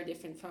something very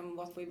different from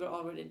what we were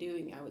already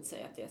doing, I would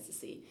say, at the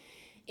SSC,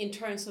 in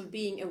terms of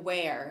being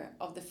aware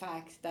of the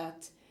fact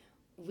that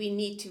we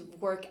need to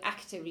work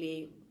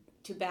actively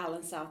to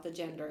balance out the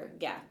gender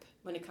gap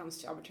when it comes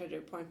to arbitrator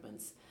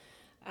appointments.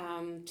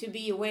 To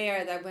be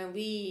aware that when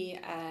we,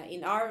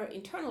 in our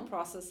internal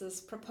processes,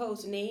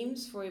 propose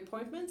names for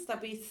appointments,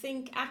 that we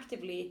think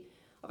actively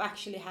of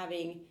actually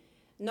having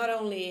not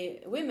only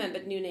women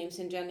but new names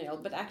in general,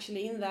 but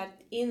actually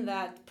in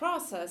that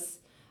process,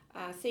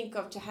 think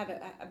of to have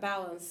a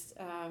balanced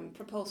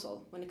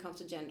proposal when it comes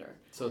to gender.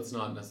 So it's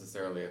not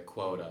necessarily a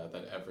quota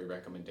that every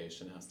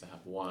recommendation has to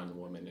have one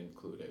woman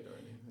included or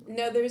anything?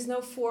 No, there is no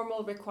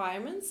formal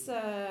requirements.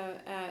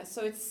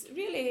 So it's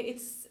really,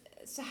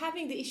 so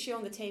having the issue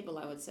on the table,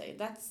 I would say,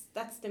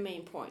 that's the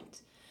main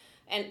point.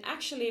 And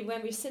actually,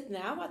 when we sit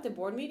now at the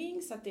board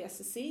meetings at the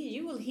SSC,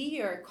 you will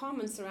hear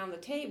comments around the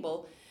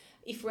table.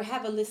 If we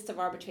have a list of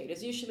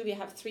arbitrators, usually we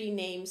have 3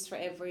 names for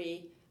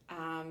every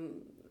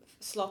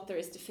slot there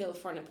is to fill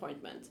for an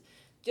appointment.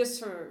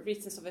 just for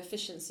reasons of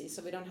efficiency,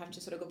 so we don't have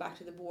to sort of go back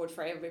to the board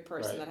for every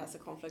person Right. that has a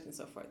conflict and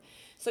so forth.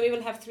 So we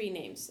will have 3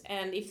 names.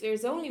 And if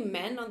there's only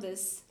men on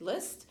this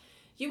list,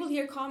 you will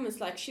hear comments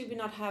like, should we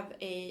not have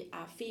a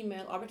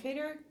female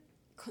arbitrator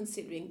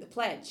considering the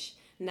pledge,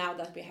 now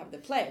that we have the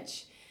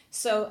pledge?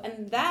 So,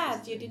 and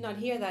that, you did not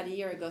hear that a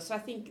year ago. So I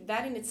think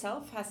that in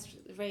itself has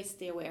raised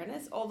the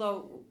awareness,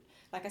 although,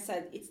 like I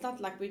said, it's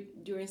not like we're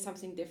doing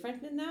something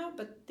different now,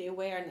 but the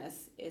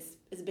awareness is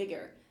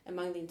bigger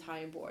among the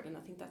entire board, and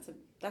I think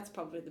that's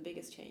probably the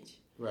biggest change.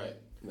 Right.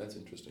 That's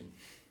interesting.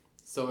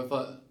 So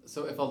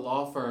if a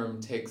law firm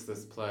takes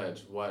this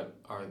pledge, what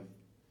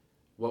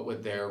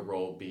would their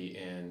role be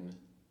in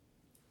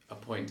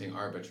appointing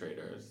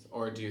arbitrators?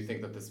 Or do you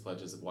think that this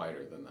pledge is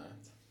wider than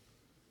that?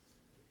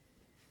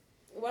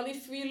 Well,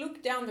 if we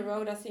look down the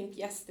road, I think,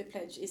 yes, the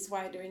pledge is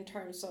wider in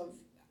terms of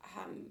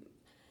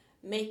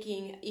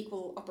making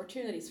equal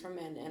opportunities for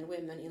men and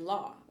women in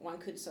law. One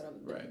could sort of,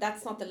 Right.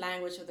 That's not the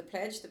language of the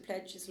pledge. The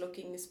pledge is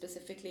looking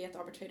specifically at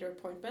arbitrator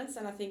appointments,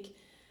 and I think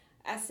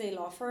as a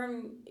law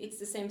firm, it's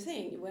the same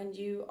thing. When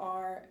you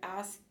are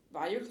asked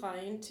by your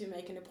client to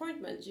make an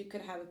appointment, you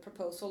could have a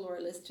proposal or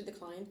a list to the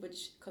client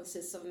which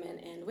consists of men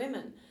and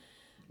women.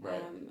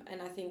 Right.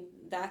 And I think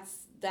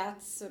that's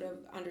sort of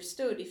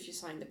understood if you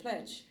sign the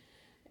pledge.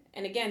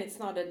 And again, it's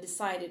not a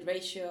decided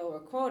ratio or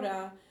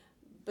quota,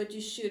 but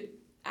you should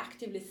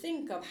actively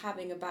think of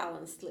having a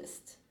balanced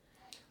list.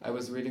 I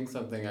was reading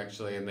something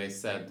actually, and they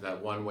said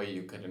that one way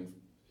you could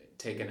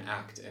take an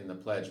act in the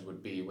pledge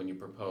would be when you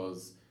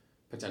propose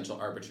potential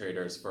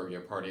arbitrators for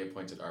your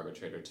party-appointed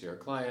arbitrator to your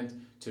client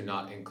to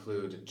not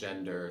include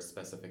gender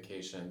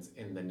specifications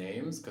in the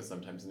names, because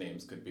sometimes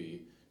names could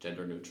be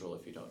gender neutral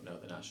if you don't know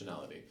the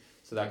nationality.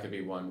 So that could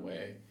be one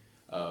way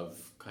of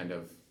kind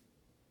of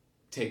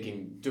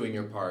doing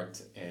your part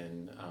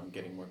in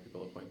getting more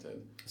people appointed.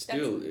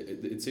 Still,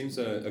 it seems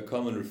a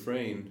common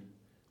refrain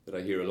that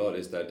I hear a lot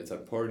is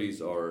that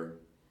parties are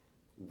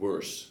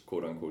worse,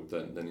 quote unquote,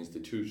 than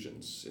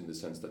institutions, in the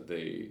sense that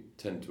they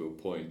tend to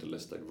appoint a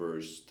less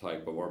diverse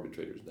type of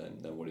arbitrators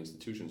than what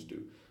institutions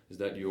do. Is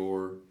that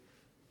your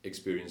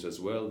experience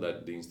as well,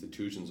 that the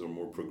institutions are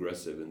more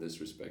progressive in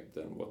this respect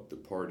than what the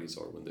parties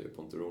are when they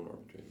appoint their own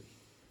arbitrators?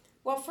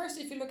 Well, first,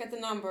 if you look at the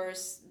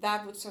numbers,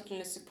 that would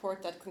certainly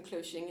support that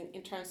conclusion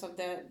in terms of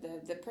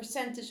the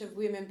percentage of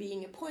women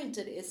being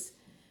appointed is,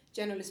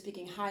 generally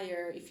speaking,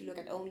 higher if you look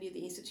at only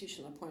the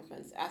institutional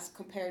appointments as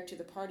compared to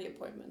the party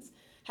appointments.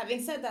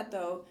 Having said that,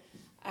 though,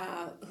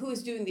 who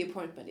is doing the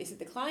appointment? Is it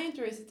the client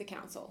or is it the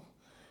counsel?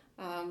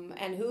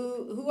 And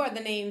who are the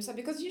names?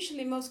 Because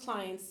usually most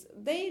clients,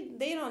 they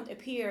don't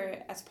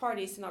appear as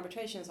parties in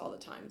arbitrations all the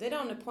time. They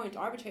don't appoint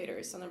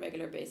arbitrators on a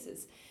regular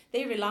basis.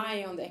 They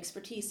rely on the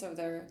expertise of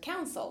their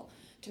counsel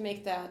to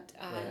make that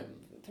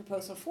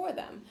proposal for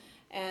them.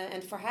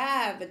 And for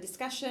have a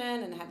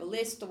discussion and have a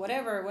list or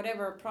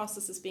whatever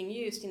process is being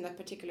used in that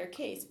particular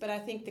case. But I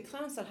think the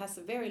counsel has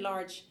a very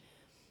large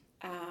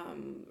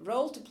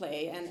role to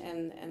play,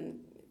 and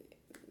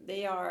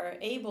they are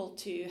able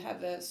to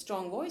have a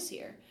strong voice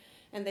here,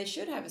 and they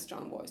should have a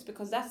strong voice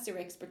because that's their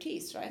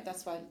expertise, right?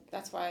 That's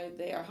why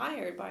they are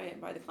hired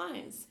by the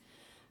clients.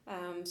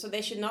 So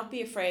they should not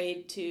be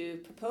afraid to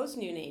propose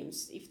new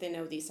names if they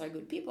know these are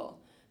good people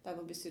that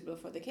will be suitable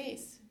for the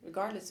case,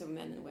 regardless of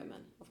men and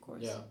women, of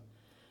course. Yeah.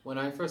 When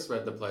I first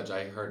read the pledge,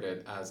 I heard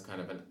it as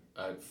kind of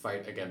a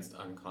fight against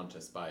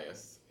unconscious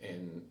bias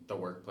in the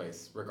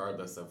workplace,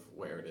 regardless of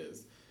where it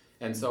is.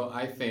 And so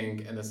I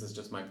think, and this is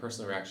just my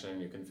personal reaction,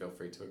 and you can feel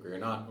free to agree or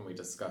not, and we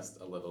discussed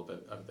a little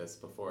bit of this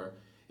before,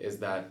 is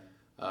that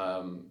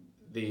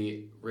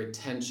the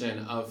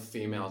retention of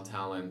female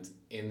talent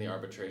in the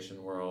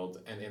arbitration world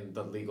and in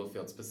the legal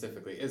field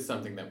specifically is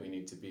something that we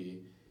need to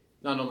be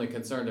not only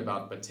concerned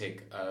about, but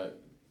take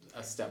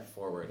a step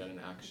forward and an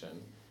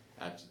action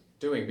at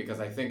doing. Because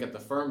I think at the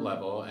firm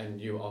level, and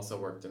you also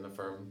worked in the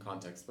firm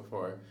context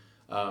before,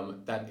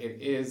 that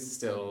it is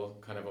still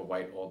kind of a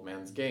white old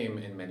man's game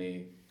in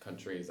many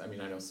countries. I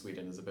mean, I know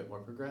Sweden is a bit more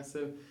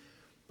progressive,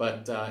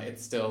 but it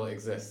still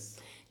exists.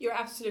 You're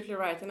absolutely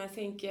right, and I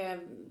think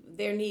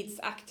there needs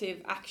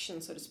active action,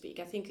 so to speak.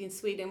 I think in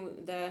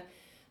Sweden, the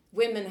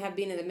women have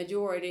been in the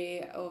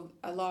majority of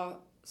a law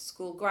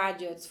school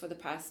graduates for the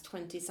past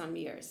 20-some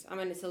years. I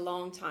mean, it's a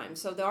long time.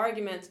 So the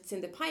argument that's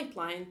in the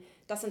pipeline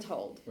doesn't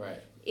hold.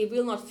 Right. It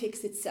will not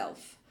fix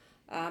itself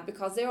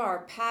because there are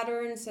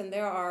patterns and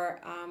there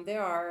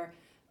are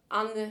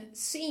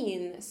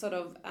unseen sort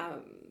of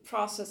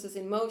processes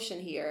in motion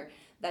here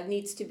that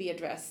needs to be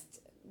addressed.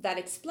 That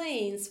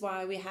explains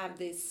why we have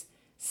this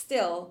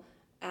still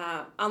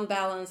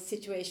unbalanced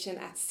situation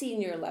at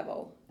senior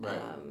level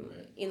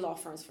in law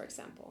firms, for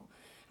example.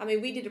 I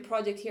mean, we did a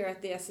project here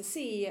at the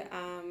SSC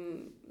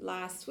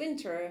last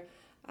winter,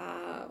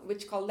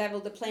 which called Level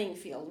the Playing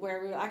Field,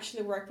 where we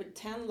actually worked with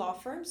 10 law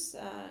firms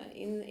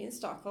in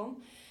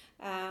Stockholm.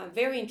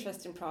 Very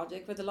interesting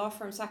project where the law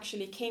firms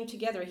actually came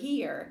together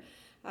here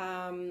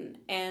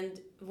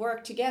and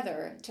worked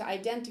together to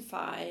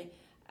identify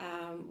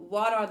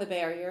What are the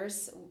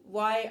barriers?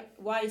 Why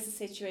is the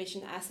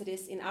situation as it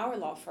is in our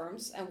law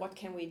firms, and what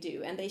can we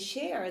do? And they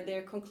shared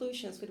their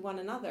conclusions with one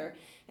another,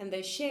 and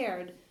they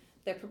shared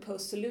their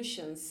proposed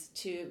solutions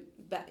to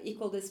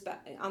equal this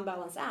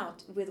unbalance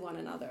out with one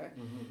another.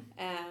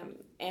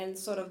 And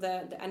sort of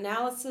the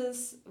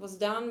analysis was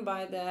done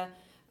by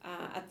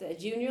at the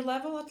junior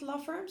level at law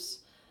firms,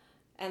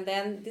 and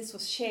then this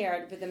was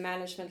shared with the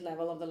management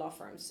level of the law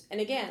firms. And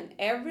again,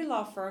 every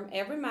law firm,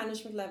 every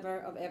management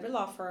level of every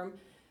law firm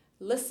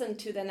listened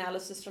to the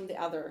analysis from the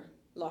other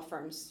law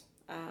firms.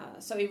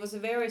 So it was a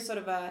very sort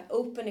of a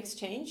open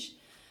exchange,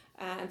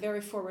 and very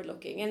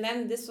forward-looking. And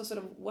then this was sort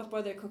of what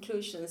were their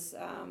conclusions.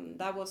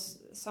 That was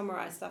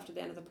summarized after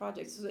the end of the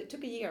project. So it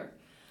took a year.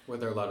 Were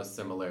there a lot of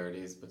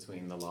similarities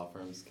between the law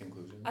firms'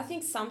 conclusions? I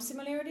think some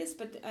similarities,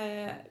 but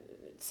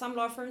some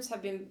law firms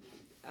have been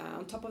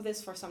on top of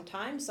this for some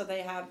time, so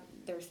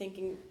they're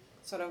thinking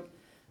sort of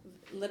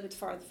a little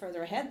bit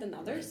further ahead than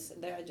others.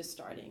 Right. They are just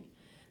starting.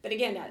 But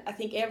again, I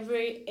think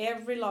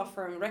every law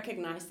firm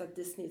recognized that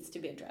this needs to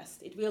be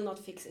addressed. It will not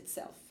fix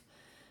itself.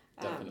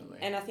 Definitely.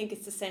 And I think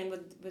it's the same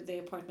with the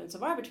appointments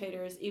of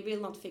arbitrators. It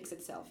will not fix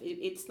itself.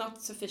 It's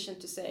not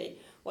sufficient to say,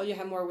 well, you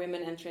have more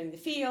women entering the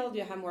field,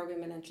 you have more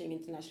women entering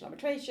international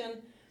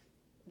arbitration.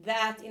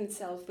 That in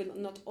itself will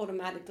not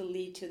automatically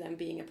lead to them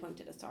being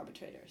appointed as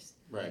arbitrators.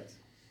 Right.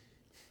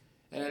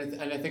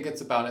 And I think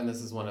it's about, and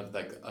this is one of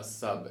like a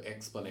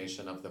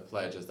sub-explanation of the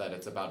pledge, is that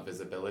it's about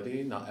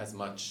visibility, not as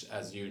much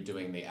as you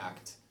doing the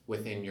act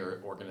within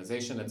your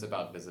organization. It's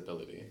about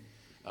visibility.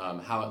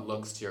 How it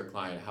looks to your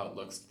client, how it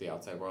looks to the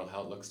outside world,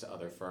 how it looks to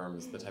other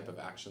firms, the type of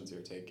actions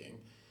you're taking.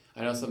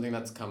 I know something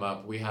that's come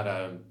up, we had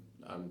a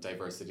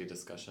diversity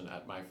discussion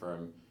at my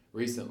firm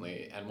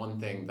recently, and one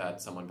thing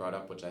that someone brought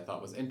up, which I thought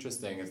was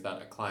interesting, is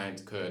that a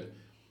client could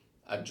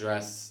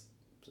address,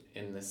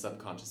 in this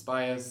subconscious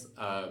bias,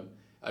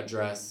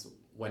 address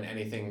when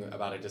anything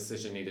about a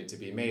decision needed to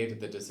be made,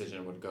 the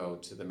decision would go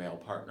to the male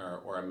partner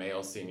or a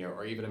male senior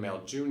or even a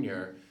male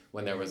junior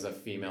when there was a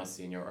female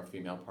senior or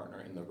female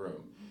partner in the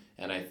room.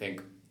 And I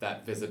think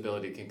that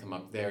visibility can come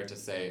up there to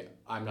say,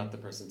 I'm not the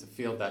person to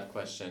field that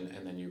question,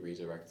 and then you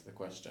redirect the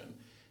question.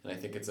 And I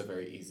think it's a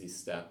very easy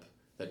step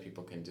that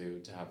people can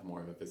do to have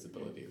more of a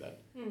visibility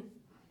that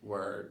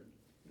we're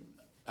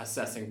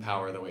assessing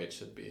power the way it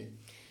should be.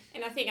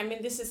 And I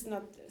think, this is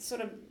not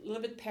sort of a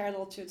little bit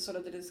parallel to sort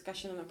of the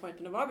discussion on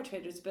appointment of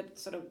arbitrators, but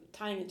sort of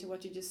tying into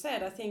what you just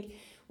said. I think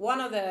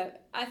one of the,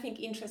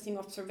 interesting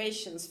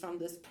observations from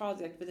this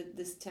project with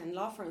this 10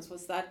 law firms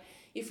was that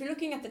if you're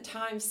looking at the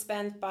time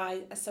spent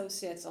by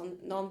associates on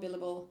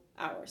non-billable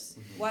hours,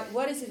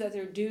 what is it that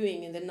they're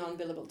doing in the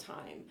non-billable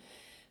time?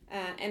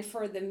 And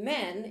for the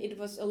men, it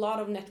was a lot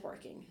of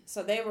networking.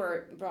 So they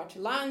were brought to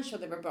lunch, or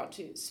they were brought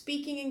to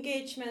speaking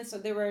engagements, so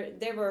they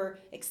were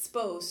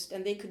exposed,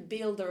 and they could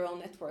build their own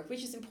network,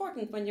 which is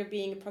important when you're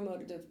being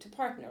promoted to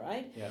partner,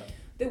 right? Yeah.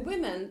 The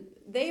women,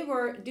 they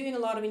were doing a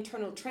lot of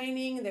internal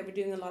training, they were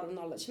doing a lot of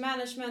knowledge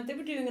management, they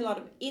were doing a lot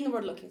of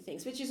inward-looking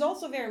things, which is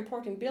also very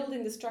important,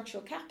 building the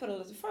structural capital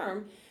of the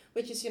firm,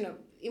 which is,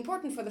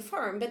 important for the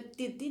firm, but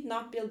they did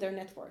not build their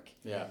network.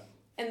 Yeah.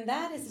 And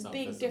that is a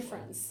big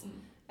difference.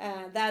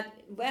 That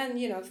when,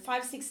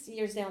 5-6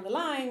 years down the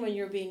line, when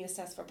you're being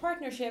assessed for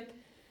partnership,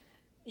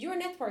 your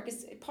network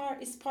is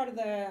part of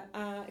the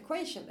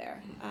equation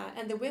there.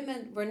 And the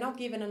women were not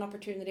given an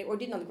opportunity, or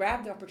did not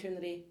grab the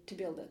opportunity to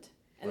build it.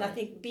 And right. I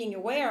think being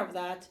aware of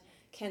that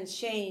can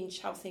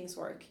change how things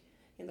work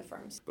in the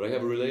firms. But I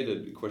have a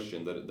related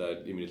question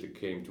that immediately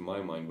came to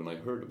my mind when I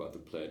heard about the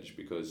pledge,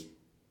 because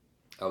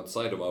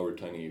outside of our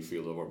tiny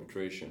field of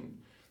arbitration,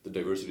 the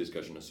diversity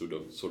discussion has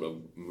sort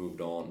of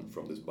moved on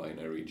from this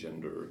binary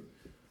gender,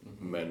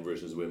 men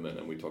versus women,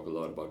 and we talk a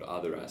lot about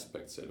other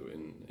aspects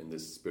in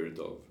this spirit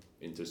of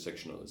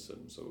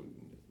intersectionalism, so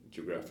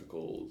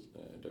geographical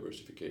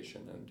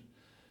diversification and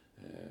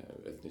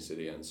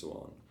ethnicity and so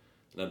on.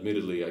 And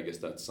admittedly, I guess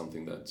that's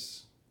something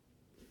that's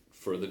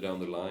further down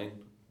the line,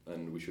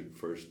 and we should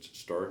first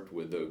start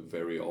with the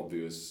very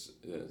obvious,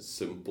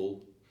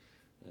 simple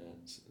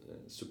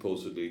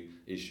supposedly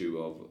issue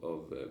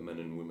of men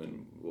and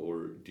women,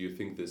 or do you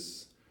think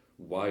this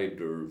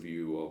wider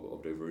view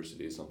of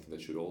diversity is something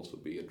that should also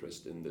be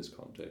addressed in this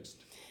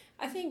context?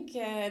 I think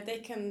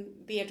they can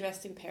be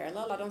addressed in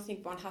parallel. I don't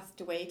think one has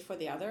to wait for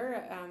the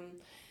other.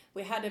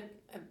 We had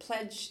a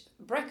pledge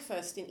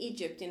breakfast in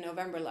Egypt in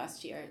November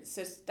last year.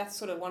 So that's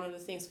sort of one of the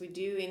things we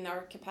do in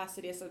our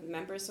capacity as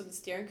members of the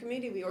steering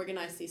committee. We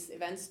organize these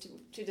events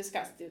to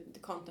discuss the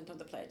content of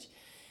the pledge.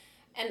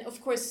 And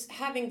of course,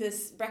 having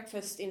this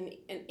breakfast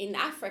in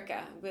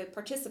Africa with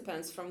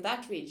participants from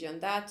that region,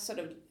 that sort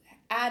of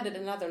added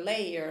another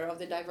layer of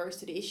the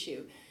diversity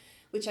issue,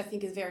 which I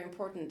think is very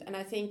important. And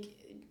I think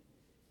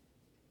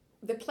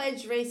the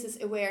pledge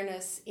raises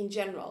awareness in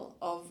general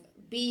of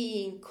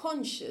being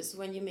conscious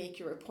when you make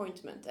your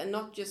appointment, and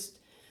not just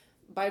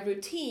by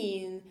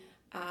routine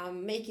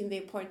making the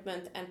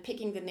appointment and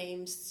picking the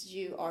names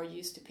you are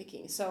used to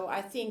picking. So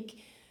I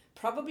think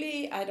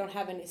Probably, I don't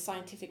have any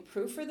scientific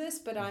proof for this,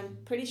 but I'm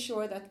pretty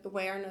sure that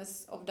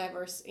awareness of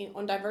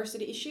on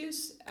diversity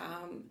issues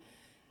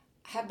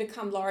have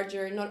become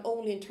larger, not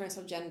only in terms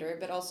of gender,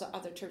 but also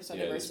other terms of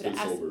diversity.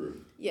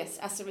 Yes,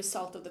 as a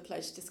result of the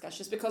pledge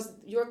discussions. Because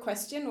your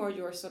question, or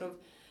your sort of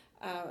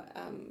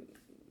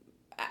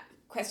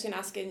question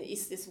asking,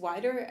 is this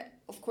wider?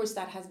 Of course,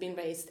 that has been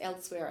raised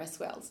elsewhere as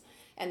well,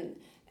 and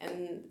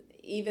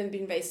even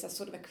been raised as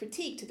sort of a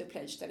critique to the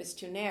pledge that is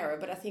too narrow.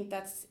 But I think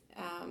that's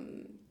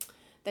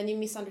then you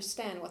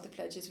misunderstand what the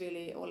pledge is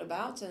really all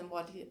about and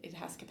what it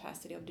has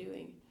capacity of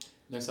doing.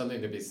 There's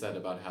something to be said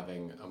about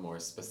having a more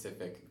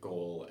specific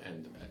goal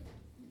and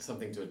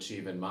something to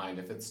achieve in mind.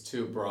 If it's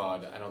too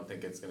broad, I don't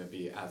think it's going to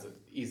be as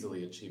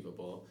easily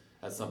achievable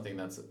as something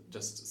that's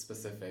just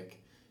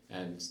specific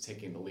and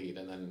taking the lead.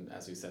 And then,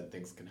 as you said,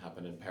 things can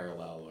happen in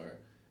parallel or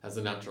as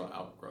a natural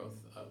outgrowth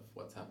of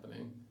what's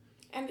happening.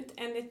 And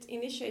it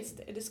initiates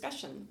a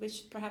discussion,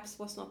 which perhaps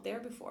was not there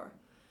before.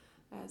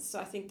 So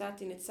I think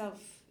that in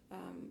itself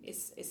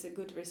is a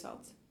good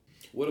result.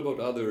 What about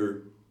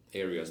other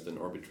areas than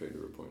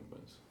arbitrator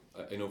appointments?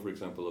 I know, for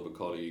example, of a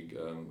colleague,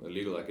 a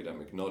legal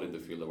academic, not in the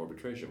field of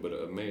arbitration, but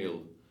a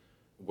male,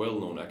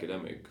 well-known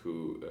academic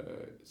who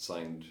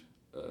signed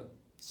a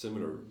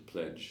similar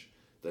pledge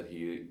that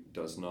he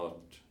does not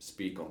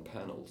speak on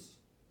panels,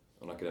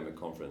 on academic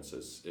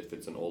conferences, if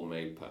it's an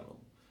all-male panel.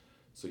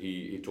 So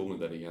he told me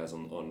that he has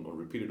on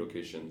repeated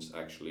occasions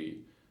actually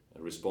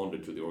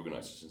responded to the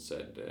organizers and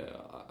said,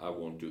 I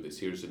won't do this.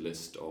 Here's a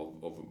list of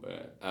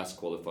as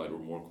qualified or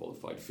more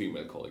qualified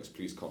female colleagues.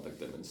 Please contact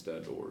them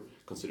instead or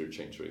consider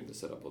changing the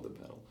setup of the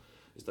panel.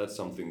 Is that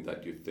something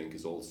that you think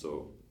is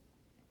also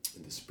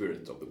in the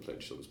spirit of the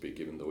pledge, so to speak,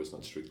 even though it's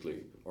not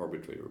strictly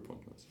arbitrator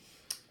appointments?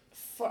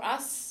 For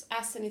us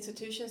as an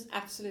institution,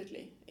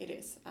 absolutely it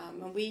is.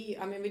 And we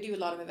do a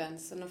lot of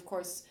events, and of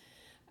course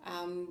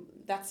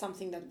that's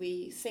something that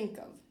we think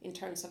of in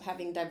terms of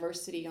having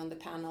diversity on the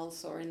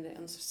panels or on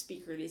the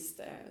speaker list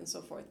and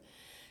so forth.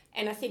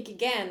 And I think,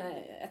 again,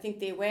 I think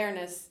the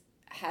awareness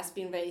has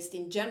been raised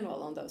in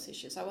general on those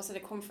issues. I was at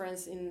a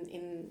conference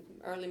in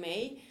early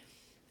May,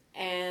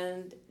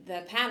 and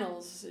the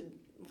panels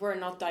were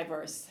not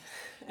diverse.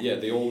 Yeah,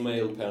 the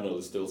all-male panel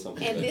is still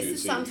something and that this you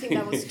is see. something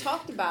that was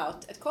talked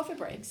about at coffee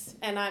breaks.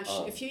 And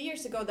a few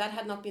years ago that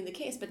had not been the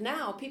case, but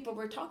now people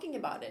were talking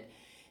about it.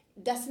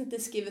 Doesn't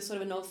this give a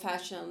sort of an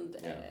old-fashioned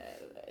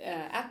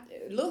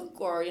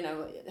look, or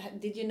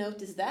did you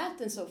notice that,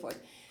 and so forth?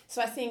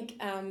 So I think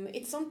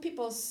it's on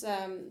people's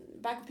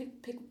back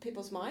of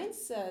people's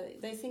minds.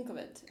 They think of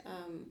it.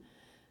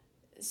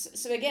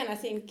 So again, I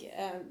think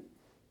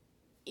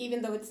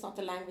even though it's not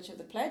the language of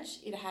the pledge,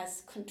 it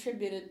has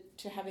contributed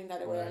to having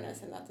that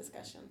awareness and that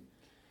discussion.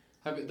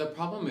 The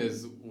problem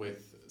is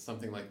with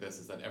something like this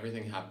is that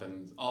everything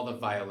happens, all the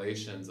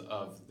violations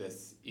of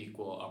this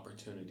equal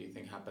opportunity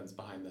thing happens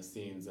behind the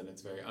scenes, and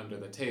it's very under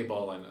the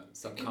table and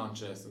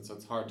subconscious, and so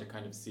it's hard to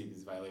kind of see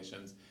these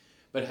violations.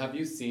 But have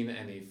you seen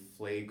any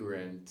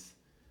flagrant,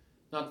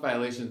 not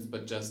violations,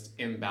 but just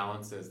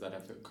imbalances that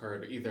have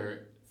occurred,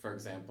 either, for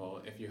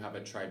example, if you have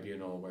a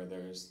tribunal where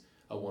there's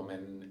a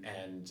woman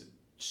and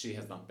she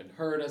has not been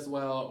heard as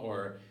well,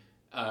 or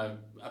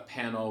a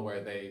panel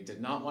where they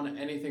did not want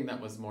anything that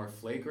was more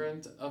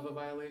flagrant of a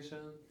violation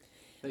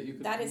that you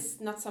could That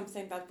is not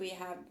something that we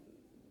have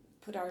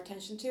put our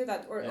attention to,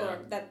 or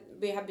that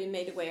we have been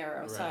made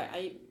aware of.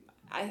 Right.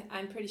 So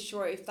I'm pretty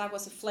sure if that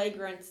was a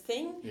flagrant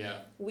thing,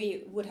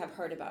 we would have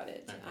heard about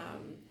it.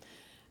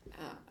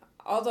 Okay.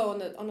 Although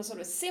on a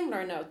sort of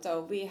similar note,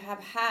 though, we have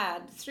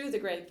had through the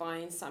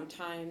grapevine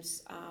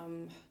sometimes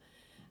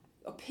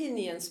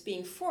opinions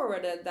being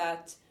forwarded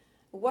that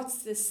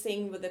what's this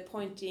thing with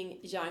appointing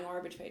young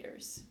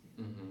arbitrators?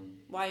 Mm-hmm.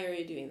 Why are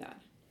you doing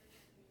that?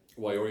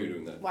 Why are you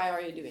doing that? Why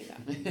are you doing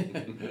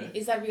that?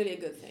 Is that really a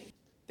good thing?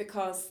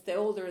 Because the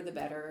older the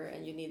better,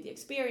 and you need the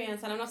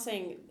experience. And I'm not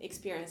saying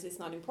experience is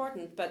not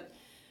important, but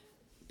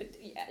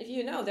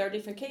there are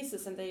different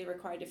cases and they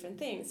require different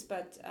things.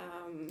 But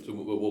so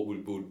what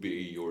would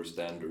be your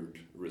standard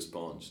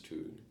response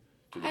to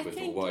the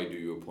question? Why do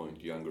you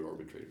appoint younger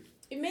arbitrators?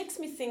 It makes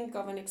me think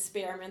of an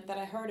experiment that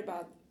I heard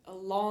about a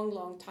long,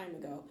 long time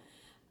ago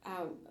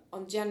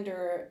on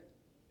gender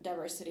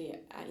diversity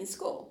in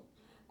school.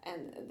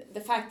 And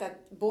the fact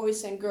that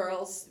boys and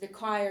girls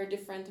require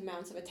different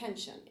amounts of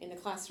attention in the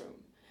classroom.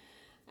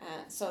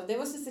 So there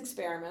was this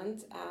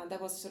experiment that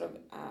was sort of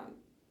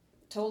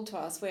told to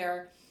us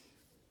where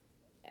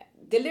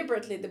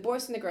deliberately the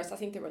boys and the girls, I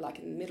think they were like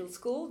in middle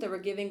school, they were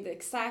giving the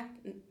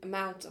exact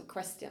amount of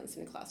questions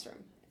in the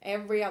classroom.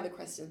 Every other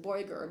question,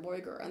 boy,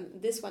 girl,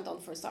 and this went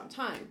on for some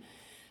time.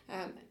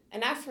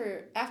 And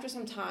after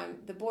some time,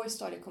 the boys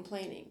started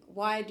complaining.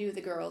 Why do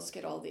the girls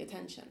get all the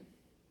attention?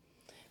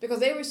 Because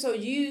they were so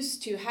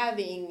used to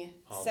having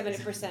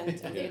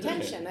 70% of the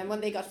attention. And when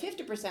they got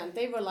 50%,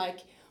 they were like,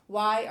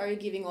 why are you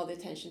giving all the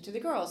attention to the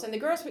girls? And the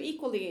girls were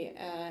equally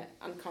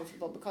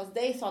uncomfortable because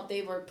they thought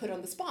they were put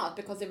on the spot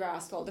because they were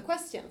asked all the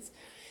questions.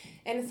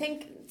 And I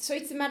think, so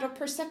it's a matter of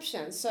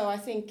perception. So I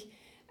think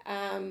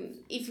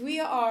if we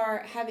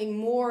are having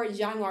more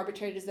young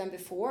arbitrators than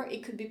before,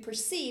 it could be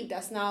perceived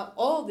as now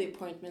all the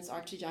appointments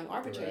are to young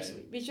arbitrators,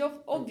 Right. which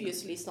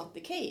obviously is not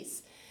the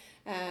case.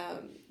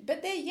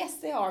 But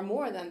they are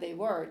more than they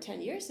were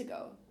 10 years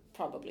ago,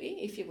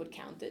 probably, if you would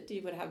count it.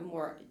 You would have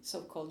more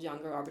so-called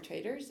younger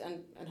arbitrators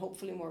and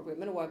hopefully more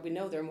women. Well, we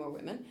know there are more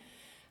women.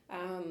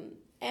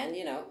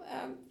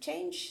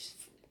 Change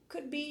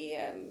could be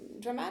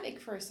dramatic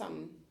for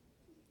some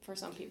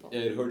people.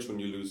 Yeah, it hurts when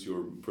you lose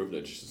your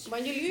privileges.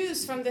 When you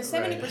lose from the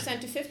 70%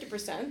 to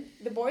 50%,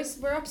 the boys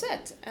were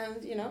upset,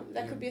 and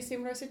that could be a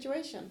similar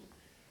situation.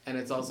 And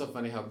it's also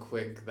funny how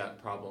quick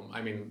that problem,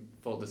 I mean,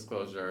 full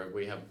disclosure,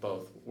 we have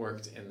both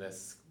worked in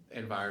this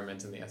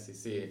environment in the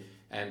SEC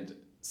and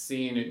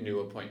seen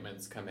new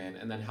appointments come in,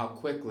 and then how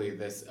quickly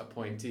this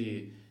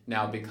appointee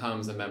now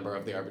becomes a member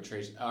of the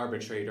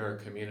arbitrator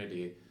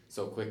community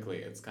so quickly.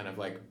 It's kind of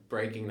like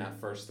breaking that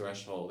first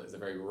threshold is a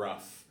very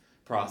rough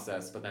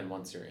process, but then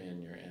once you're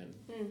in,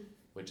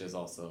 which is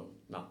also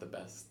not the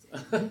best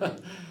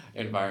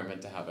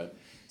environment to have it.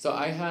 So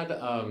I had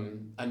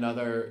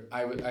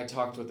I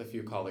talked with a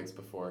few colleagues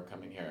before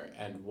coming here,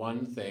 and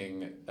one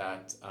thing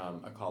that a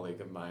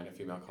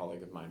female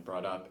colleague of mine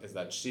brought up is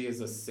that she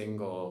is a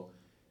single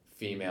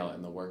female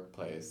in the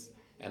workplace,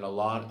 and a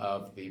lot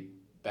of the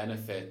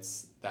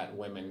benefits that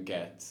women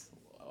get,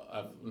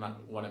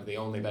 not one of the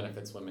only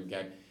benefits women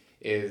get,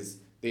 is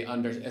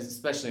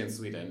especially in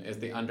Sweden, is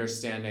the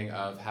understanding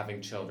of having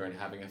children,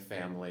 having a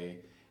family,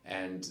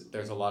 and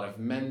there's a lot of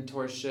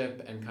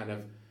mentorship and kind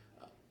of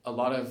a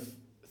lot of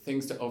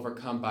things to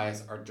overcome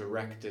bias are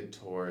directed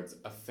towards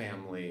a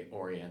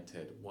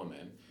family-oriented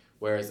woman,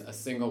 whereas a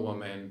single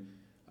woman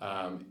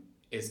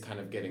is kind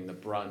of getting the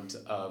brunt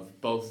of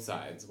both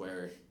sides,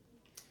 where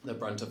the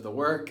brunt of the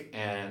work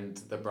and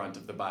the brunt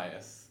of the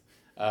bias.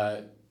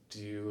 Do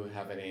you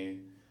have any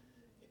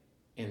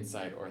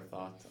insight or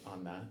thought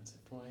on that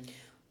point?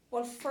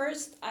 Well,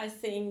 first, I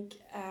think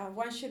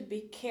one should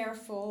be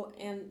careful,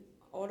 and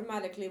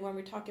automatically when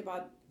we talk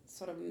about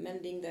sort of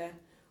mending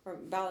or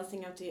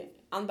balancing out the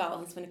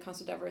unbalance when it comes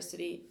to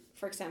diversity,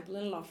 for example,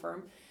 in a law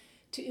firm,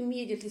 to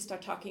immediately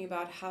start talking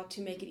about how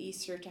to make it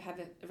easier to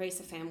raise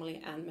a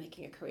family and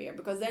making a career,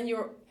 because then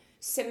you're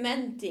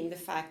cementing the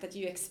fact that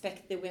you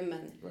expect the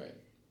women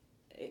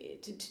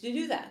to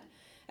do that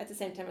at the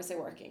same time as they're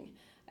working.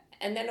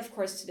 And then, of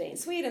course, today in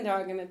Sweden, the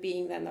argument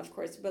being then, of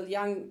course, well,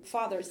 young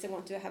fathers, they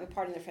want to have a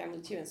part in their family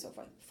too and so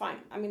forth. Fine.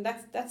 I mean,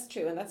 that's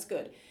true and that's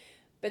good.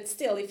 But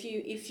still, if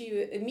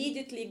you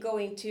immediately go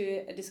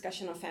into a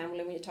discussion on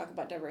family when you talk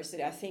about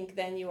diversity, I think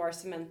then you are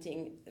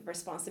cementing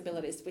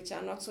responsibilities, which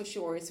I'm not so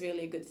sure is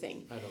really a good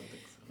thing. I don't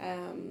think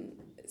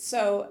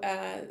so.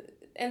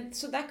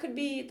 So that could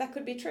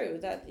be true.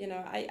 That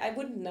I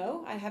wouldn't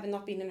know. I have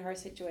not been in her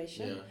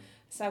situation,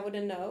 so I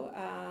wouldn't know.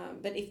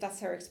 But if that's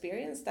her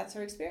experience, that's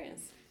her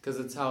experience. Because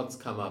it's how it's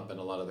come up in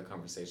a lot of the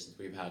conversations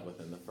we've had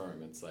within the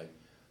firm. It's like,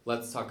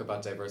 let's talk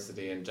about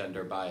diversity and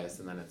gender bias,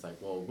 and then it's like,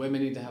 well,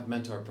 women need to have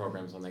mentor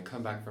programs when they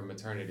come back from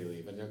maternity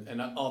leave, and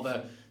all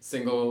the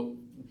single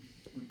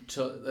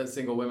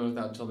women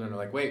without children are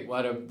like, wait,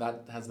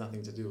 that has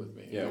nothing to do with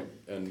me. Yeah,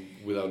 and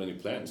without any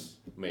plans,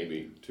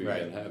 maybe, to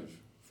even have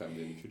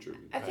family in the future.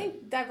 I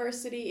think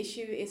diversity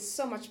issue is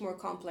so much more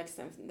complex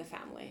than the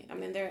family. I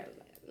mean,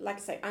 like I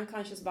say,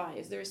 unconscious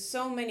bias. There are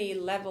so many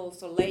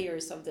levels or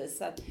layers of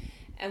this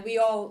and we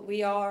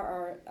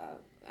are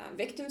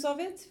victims of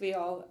it. We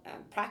all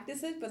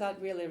practice it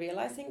without really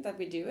realizing that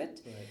we do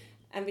it,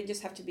 and we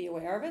just have to be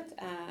aware of it.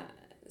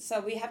 So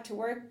we have to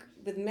work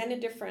with many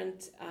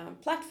different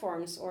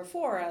platforms or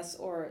forums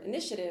or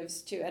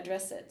initiatives to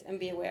address it and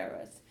be aware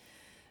of it.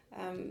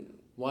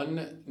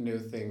 One new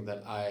thing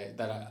that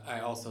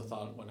I also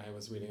thought when I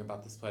was reading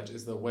about this pledge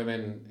is the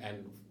women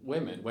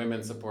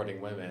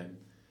supporting women.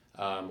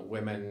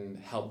 Women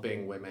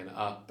helping women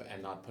up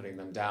and not putting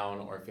them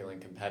down or feeling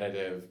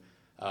competitive,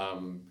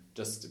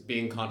 just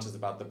being conscious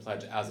about the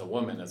pledge as a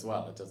woman as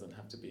well. It doesn't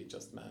have to be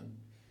just men,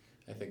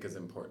 I think is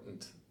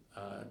important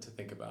to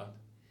think about.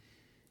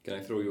 Can I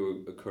throw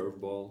you a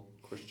curveball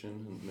question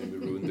and maybe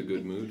ruin the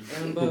good mood?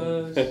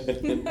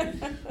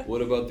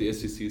 What about the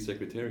SEC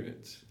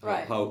Secretariat?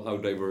 Right. How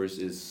diverse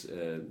is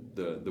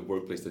the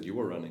workplace that you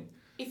are running?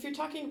 If you're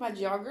talking about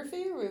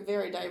geography, we're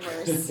very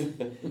diverse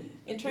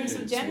in terms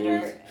of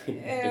gender,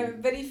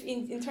 but if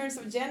in terms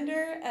of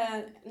gender,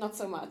 not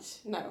so much,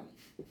 no.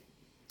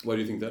 Why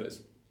do you think that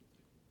is?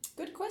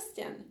 Good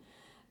question.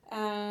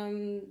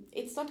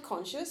 It's not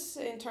conscious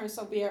in terms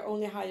of we are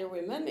only hire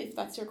women, if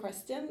that's your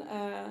question.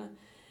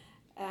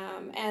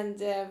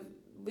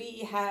 We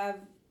have,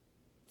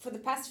 for the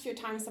past few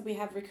times that we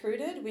have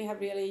recruited, we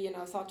have really,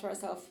 thought to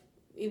ourselves,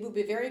 it would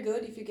be very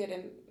good if you get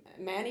a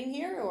man in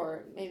here,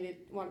 or maybe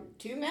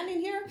 2 men in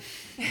here.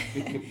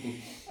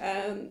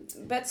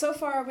 But so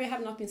far we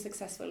have not been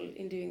successful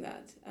in doing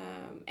that.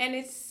 And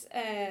it's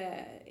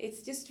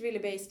just really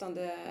based on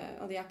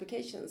the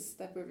applications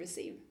that we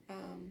receive.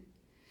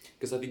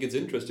 Because I think it's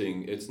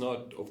interesting. It's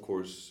not, of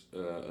course,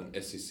 an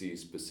SEC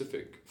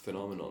specific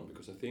phenomenon,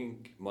 because I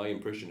think my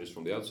impression is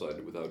from the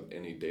outside, without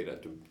any data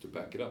to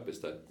back it up, is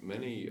that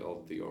many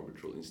of the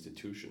arbitral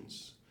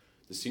institutions,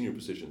 the senior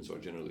positions are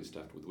generally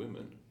staffed with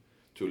women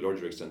to a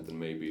larger extent than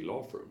maybe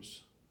law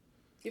firms.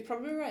 You're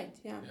probably right,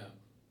 yeah.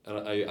 And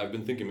I've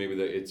been thinking maybe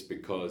that it's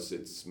because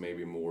it's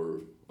maybe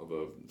more of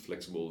a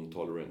flexible and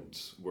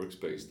tolerant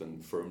workspace than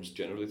firms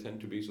generally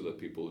tend to be, so that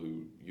people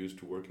who used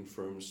to work in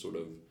firms sort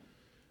of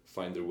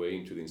find their way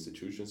into the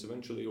institutions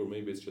eventually, or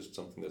maybe it's just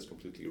something that's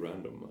completely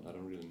random. I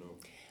don't really know.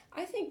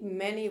 I think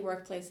many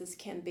workplaces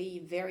can be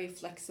very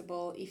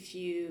flexible if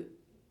you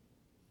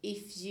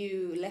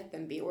let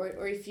them be,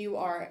 or if you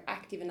are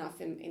active enough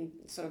in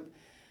sort of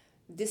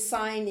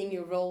designing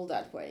your role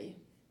that way.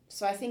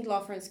 So I think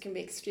law firms can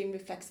be extremely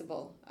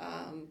flexible.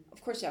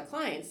 Of course, you have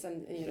clients,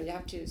 and you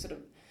have to sort of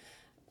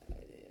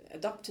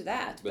adopt to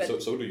that. But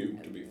so do you,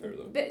 to be fair,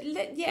 though. But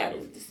kind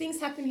of. Things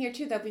happen here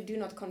too that we do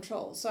not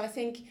control. So I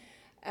think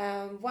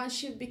one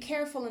should be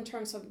careful in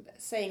terms of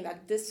saying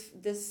that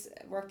this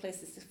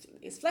workplace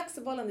is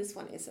flexible and this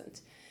one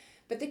isn't.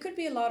 But there could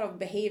be a lot of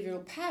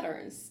behavioral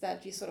patterns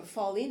that you sort of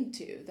fall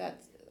into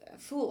that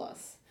fool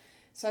us.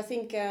 So I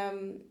think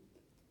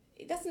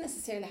it doesn't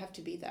necessarily have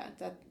to be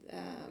that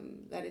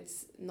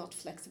it's not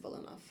flexible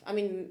enough. I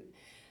mean,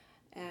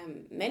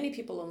 many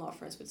people in law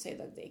firms would say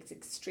that it's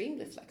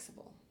extremely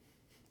flexible,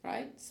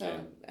 right?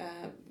 So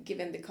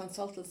given the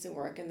consultancy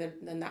work and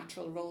the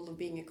natural role of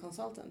being a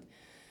consultant.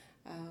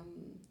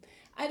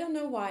 I don't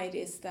know why it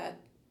is that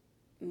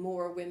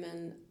more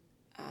women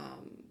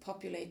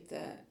populate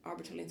the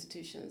arbitral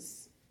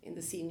institutions in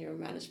the senior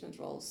management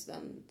roles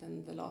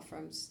than the law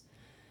firms.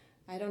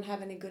 I don't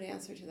have any good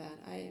answer to that.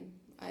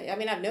 I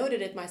mean, I've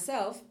noted it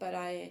myself, but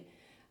I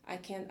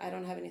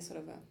don't have any sort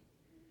of a...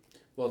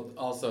 Well,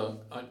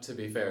 also, to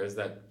be fair, is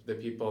that the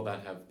people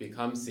that have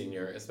become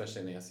senior,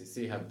 especially in the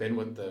SEC, have been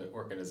with the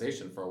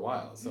organization for a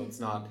while. So it's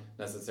not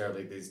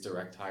necessarily these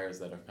direct hires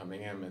that are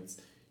coming in. It's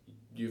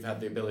you've had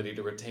the ability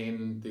to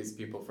retain these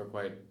people for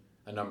quite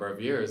a number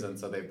of years, and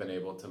so they've been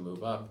able to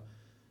move up.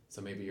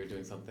 So maybe you're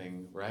doing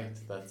something right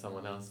that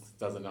someone else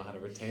doesn't know how to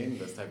retain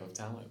this type of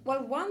talent.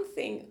 Well, one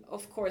thing,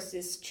 of course,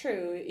 is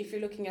true. If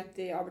you're looking at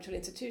the arbitral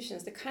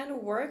institutions, the kind of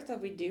work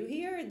that we do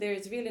here, there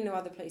is really no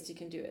other place you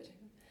can do it.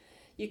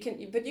 You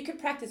can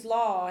practice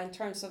law in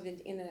terms of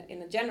it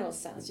in a general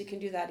sense. You can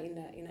do that in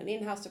an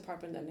in-house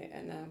department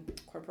in a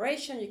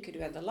corporation. You could do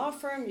it at a law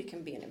firm. You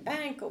can be in a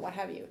bank or what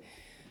have you.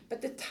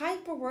 But the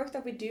type of work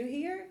that we do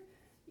here,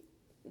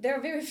 there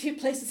are very few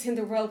places in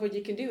the world where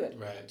you can do it,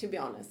 right. To be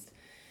honest.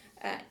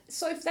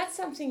 So if that's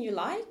something you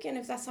like, and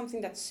if that's something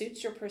that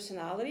suits your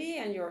personality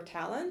and your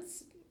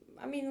talents,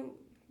 I mean,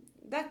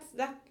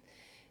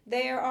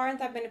 there aren't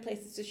that many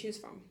places to choose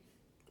from.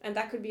 And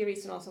that could be a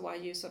reason also why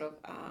you sort of,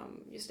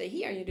 you stay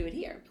here and you do it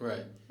here.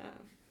 Right.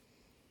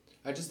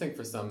 I just think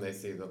for some, they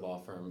see the law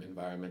firm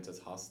environment as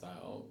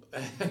hostile.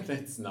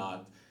 It's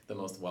not the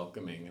most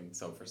welcoming, and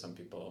so for some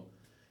people,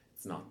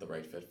 it's not the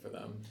right fit for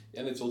them.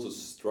 And it's also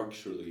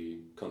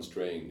structurally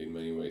constrained in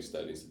many ways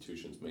that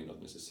institutions may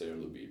not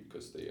necessarily be,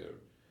 because they are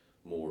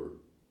more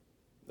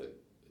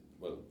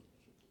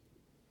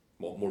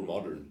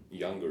modern,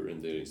 younger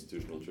in their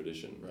institutional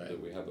tradition. Right.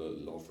 That we have a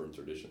law firm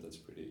tradition that's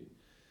pretty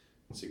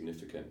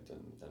significant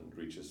and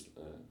reaches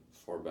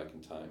far back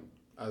in time.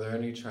 Are there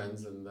any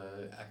trends in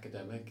the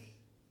academic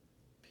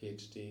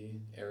PhD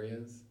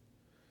areas?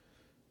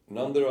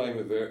 None that I'm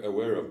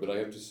aware of, but I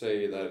have to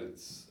say that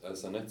it's,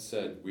 as Annette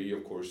said, we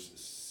of course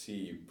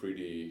see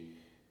pretty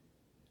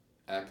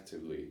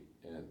actively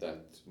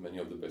that many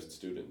of the best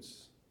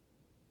students,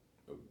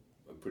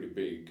 a pretty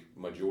big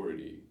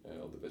majority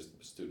of the best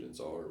students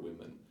are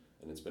women,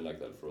 and it's been like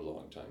that for a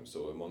long time.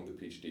 So among the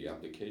PhD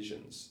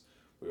applications,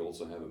 we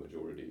also have a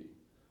majority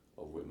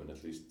of women,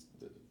 at least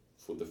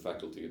for the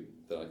faculty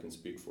that I can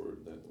speak for,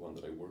 the one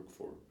that I work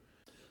for.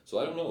 So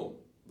I don't know,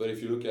 but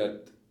if you look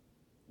at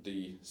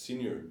the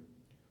senior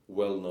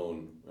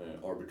well-known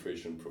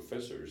arbitration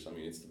professors, I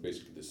mean, it's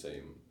basically the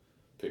same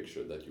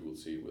picture that you will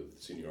see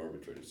with senior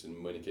arbitrators.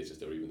 In many cases,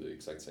 they're even the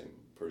exact same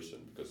person,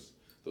 because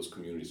those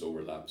communities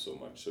overlap so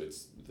much. So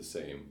it's the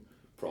same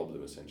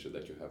problem, essentially,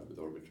 that you have with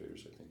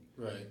arbitrators, I think.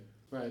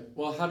 Right.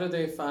 Well, how do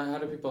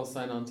people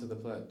sign on to the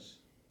pledge?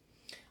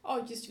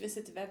 Oh, just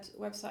visit the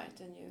website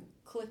and you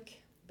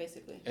click,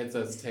 basically. It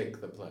says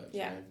take the pledge.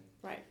 Yeah,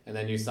 right. And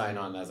then you sign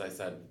on, as I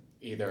said,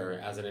 either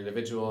as an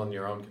individual in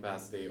your own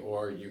capacity,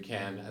 or you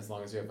can, as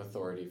long as you have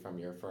authority from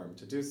your firm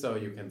to do so,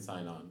 you can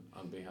sign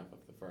on behalf of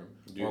the firm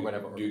or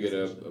whatever. Do you get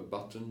a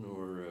button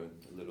or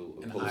a little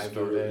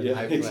poster?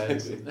 Yeah,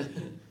 exactly.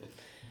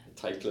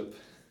 Tie clip.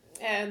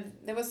 And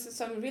there was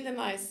some really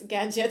nice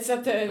gadgets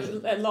at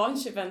the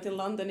launch event in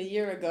London a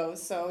year ago.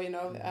 So,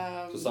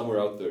 so somewhere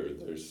out there,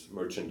 there's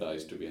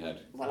merchandise to be had.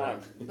 Well, I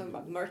don't know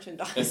about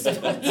merchandise,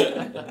 but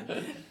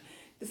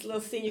this little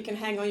thing you can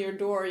hang on your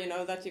door,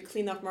 that you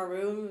clean up my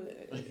room.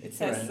 It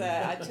says,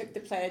 right. I took the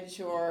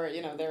pledge, or,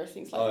 there are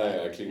things like that.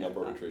 Oh, yeah, clean up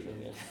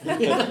arbitration,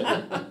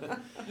 yeah.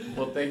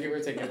 Well, thank you for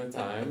taking the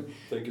time.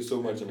 Thank you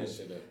so much,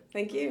 Annette.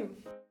 Thank you.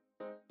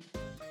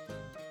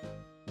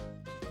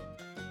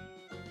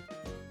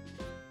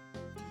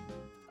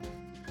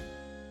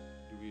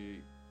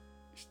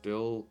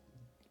 still,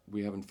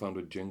 we haven't found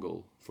a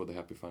jingle for the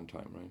Happy Fun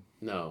Time, right?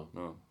 No.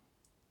 No.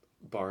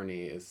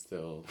 Barney is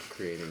still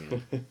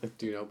creating it.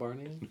 Do you know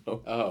Barney?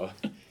 No. Oh,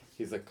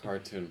 he's a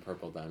cartoon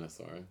purple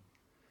dinosaur.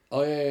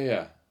 Oh,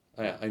 yeah.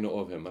 I know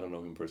of him. I don't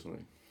know him personally.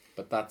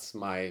 But that's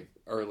my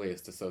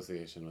earliest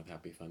association with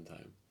Happy Fun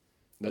Time.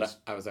 But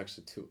I was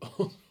actually too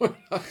old.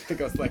 I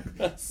think I was like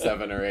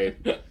 7 or 8,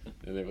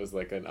 and it was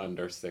like an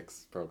under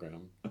 6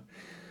 program.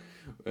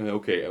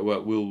 Okay,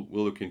 well, we'll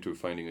look into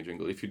finding a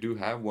jingle. If you do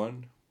have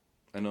one,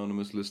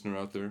 anonymous listener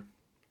out there,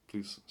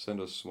 please send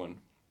us one.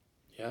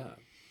 Yeah,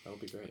 that would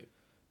be great.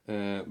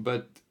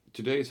 But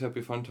today's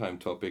Happy Fun Time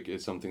topic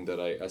is something that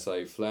as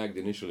I flagged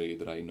initially,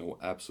 that I know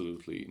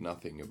absolutely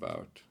nothing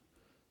about.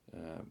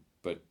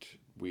 But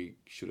we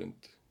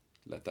shouldn't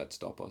let that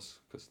stop us,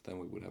 because then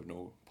we would have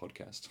no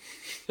podcast.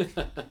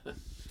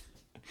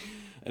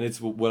 And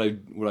it's what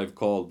I've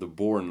called the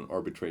Bourne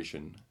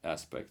Arbitration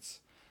aspects.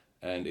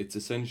 And it's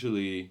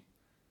essentially,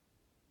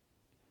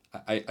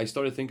 I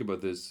started thinking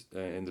about this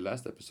in the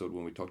last episode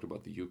when we talked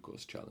about the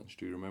UCOS challenge.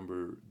 Do you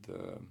remember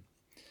the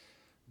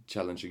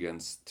challenge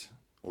against...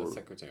 the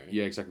secretary.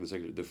 Yeah, exactly, the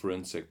secretary. The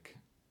forensic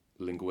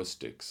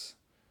linguistics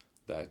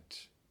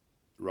that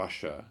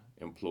Russia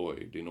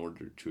employed in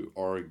order to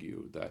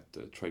argue that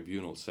the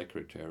tribunal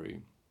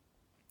secretary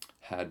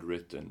had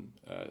written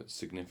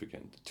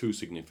too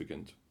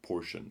significant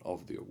portion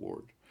of the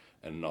award,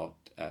 and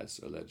not as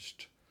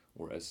alleged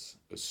or as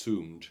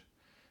assumed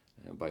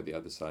by the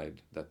other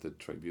side that the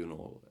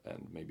tribunal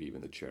and maybe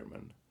even the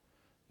chairman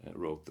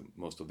wrote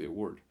most of the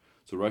award.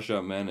 So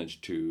Russia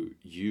managed to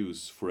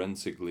use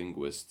forensic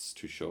linguists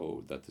to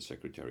show that the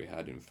secretary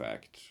had in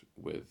fact,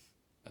 with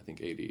I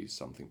think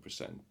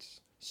 80-something%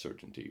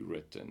 certainty,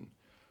 written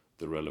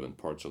the relevant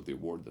parts of the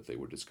award that they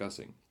were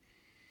discussing,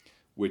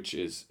 which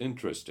is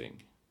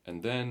interesting.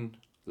 And then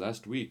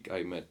last week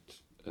I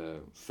met a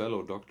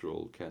fellow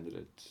doctoral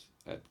candidate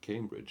at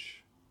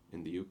Cambridge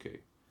in the UK,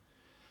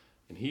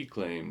 and he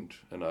claimed,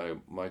 and I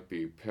might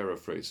be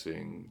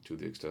paraphrasing to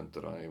the extent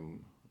that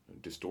I'm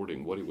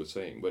distorting what he was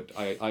saying, but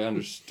I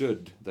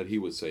understood that he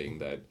was saying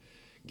that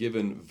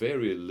given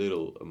very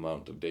little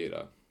amount of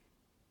data,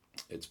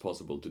 it's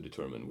possible to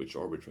determine which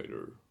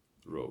arbitrator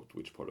wrote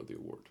which part of the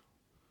award.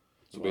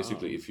 So Wow.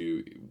 basically, if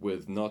you,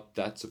 with not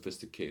that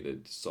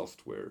sophisticated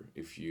software,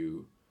 if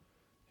you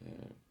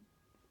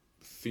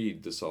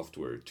feed the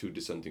software to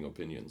dissenting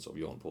opinions of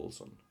Jan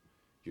Paulsson,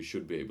 you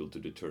should be able to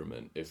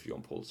determine if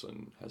Jan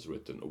Paulsson has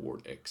written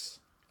award X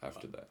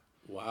after that.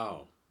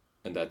 Wow.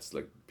 And that's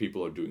like,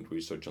 people are doing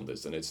research on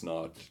this, and it's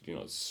not,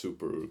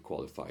 super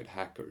qualified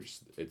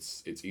hackers.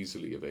 It's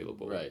easily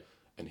available. Right.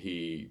 And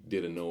he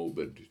didn't know,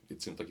 but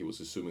it seems like he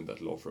was assuming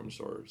that law firms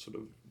are sort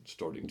of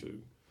starting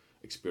to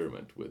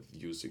experiment with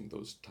using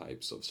those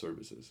types of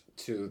services.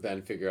 To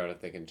then figure out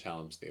if they can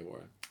challenge the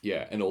award.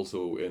 Yeah, and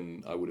also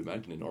I would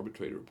imagine in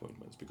arbitrator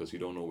appointments, because you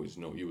don't always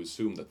know. You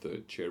assume that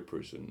the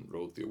chairperson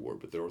wrote the award,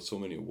 but there are so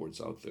many awards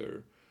out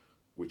there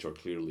which are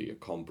clearly a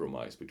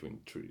compromise between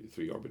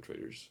three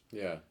arbitrators.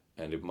 Yeah.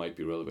 And it might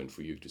be relevant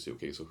for you to say,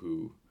 okay, so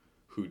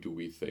who do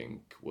we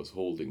think was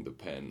holding the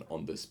pen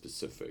on this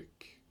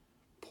specific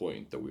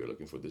point that we are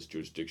looking for, this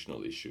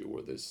jurisdictional issue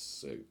or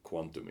this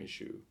quantum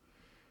issue?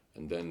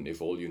 And then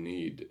if all you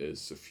need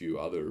is a few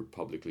other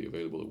publicly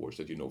available awards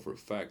that you know for a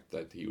fact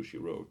that he or she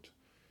wrote,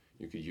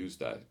 you could use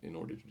that in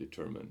order to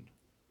determine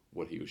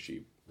what he or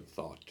she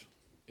thought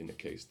in a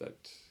case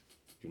that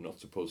you're not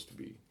supposed to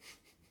be.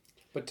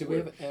 But do we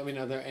have,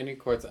 are there any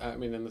courts,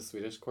 in the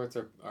Swedish courts,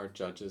 are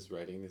judges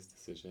writing these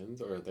decisions,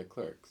 or are they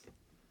clerks?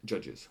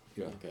 Judges,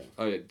 yeah.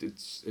 Okay.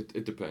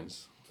 It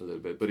depends a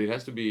little bit, but it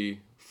has to be,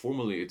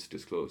 formally it's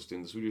disclosed.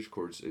 In the Swedish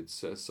courts it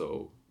says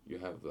so. You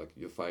have like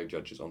your 5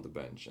 judges on the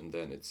bench, and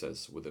then it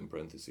says within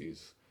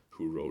parentheses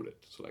who wrote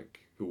it. So like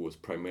who was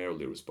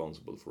primarily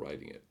responsible for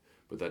writing it.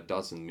 But that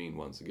doesn't mean,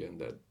 once again,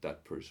 that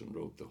that person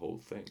wrote the whole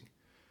thing.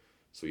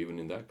 So even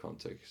in that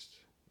context,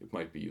 it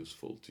might be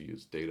useful to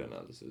use data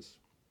analysis.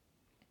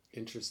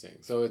 Interesting.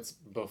 So it's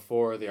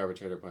before the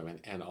arbitrator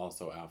appointment and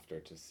also after,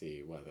 to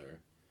see whether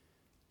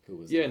who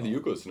was involved. In the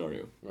UCO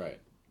scenario. Right.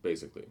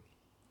 Basically.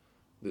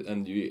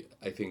 And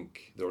I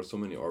think there are so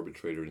many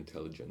arbitrator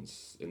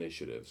intelligence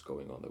initiatives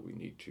going on that we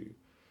need to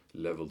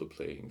level the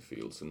playing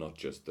field, so not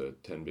just the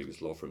 10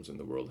 biggest law firms in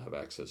the world have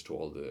access to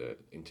all the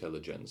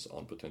intelligence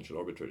on potential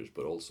arbitrators,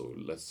 but also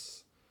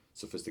less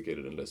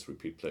sophisticated and less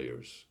repeat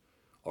players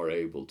are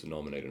able to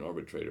nominate an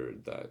arbitrator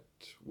that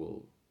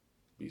will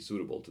be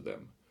suitable to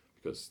them,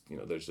 because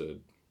there's a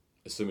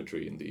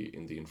asymmetry in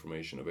the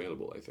information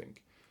available, I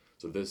think.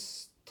 So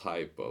this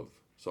type of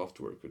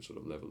software could sort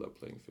of level that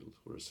playing field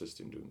or assist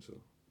in doing so.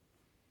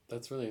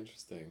 That's really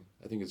interesting.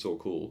 I think it's so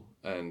cool,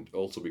 and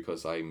also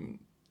because I'm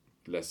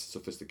less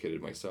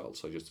sophisticated myself,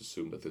 so I just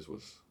assumed that this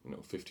was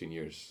 15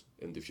 years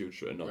in the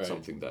future and not Right.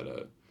 something that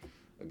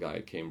a guy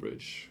at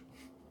Cambridge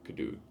could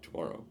do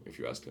tomorrow if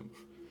you asked him.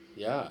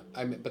 Yeah,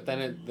 but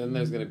then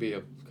there's going to be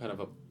a kind of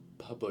a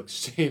public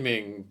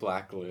shaming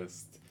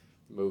blacklist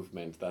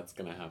movement that's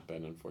going to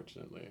happen,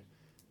 unfortunately.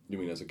 You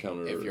mean as a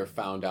counter? If you're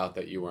found out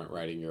that you weren't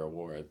writing your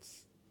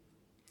awards.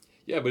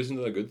 Yeah, but isn't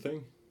that a good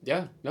thing?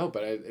 Yeah, no,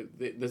 but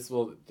this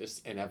will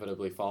just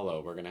inevitably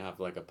follow. We're going to have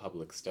like a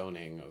public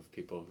stoning of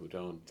people who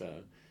don't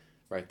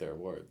write their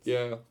awards.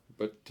 Yeah,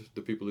 but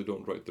the people who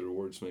don't write their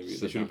awards, maybe they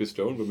shouldn't not. be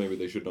stoned, but maybe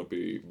they should not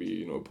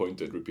be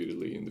appointed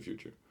repeatedly in the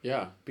future.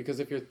 Yeah, because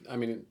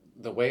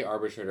the way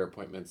arbitrator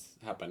appointments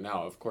happen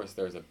now, of course,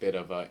 there's a bit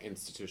of a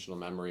institutional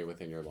memory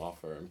within your law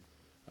firm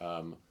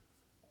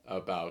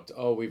about,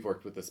 oh, we've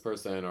worked with this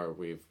person, or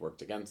we've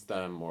worked against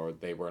them, or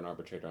they were an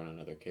arbitrator on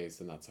another case,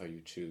 and that's how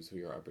you choose who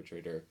your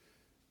arbitrator,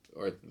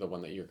 or the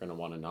one that you're going to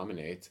want to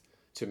nominate,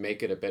 to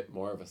make it a bit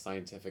more of a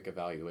scientific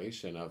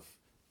evaluation of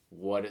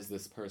what does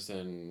this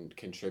person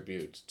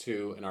contribute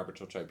to an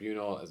arbitral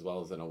tribunal as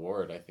well as an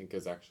award, I think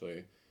is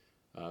actually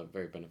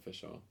very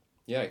beneficial.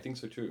 Yeah, I think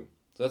so too.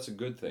 So that's a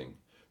good thing.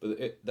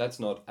 But that's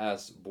not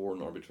as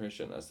Bourne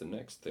Arbitration as the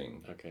next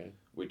thing. Okay.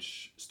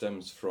 Which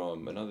stems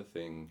from another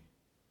thing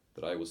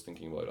that I was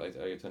thinking about.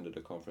 I attended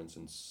a conference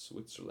in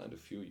Switzerland a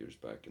few years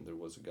back, and there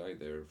was a guy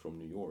there from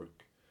New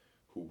York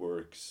who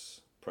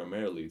works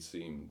primarily, it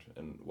seemed,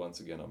 and once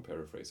again I'm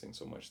paraphrasing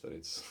so much that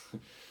it's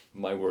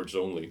my words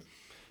only.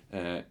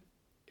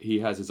 He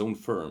has his own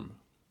firm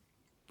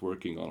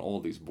working on all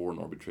these Bourne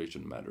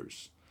arbitration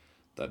matters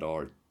that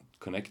are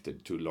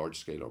connected to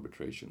large-scale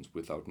arbitrations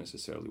without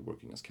necessarily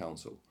working as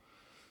counsel.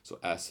 So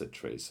asset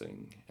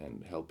tracing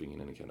and helping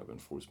in any kind of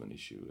enforcement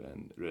issue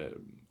and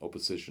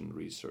opposition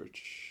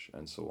research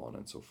and so on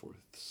and so forth.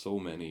 So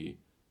many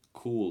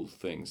cool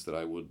things that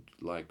I would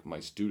like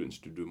my students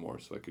to do more,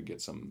 so I could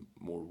get some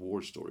more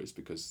war stories,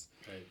 because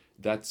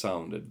that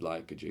sounded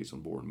like a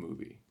Jason Bourne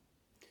movie.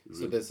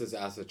 So this is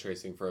asset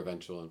tracing for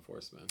eventual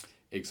enforcement.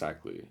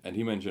 Exactly. And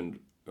he mentioned,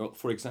 well,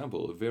 for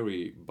example, a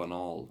very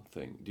banal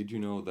thing. Did you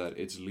know that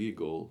it's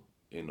legal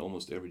in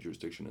almost every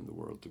jurisdiction in the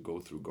world to go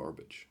through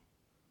garbage?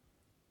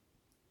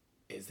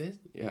 Is it?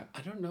 Yeah.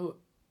 I don't know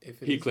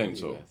if it He is claims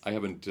from the so. US. I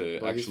haven't Well,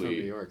 actually... he's from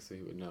New York, so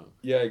he would know.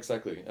 Yeah,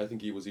 exactly. I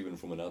think he was even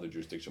from another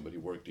jurisdiction, but he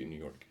worked in New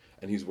York,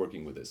 and he's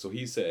working with this. So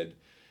he said,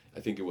 I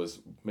think it was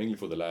mainly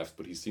for the laughs,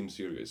 but he seemed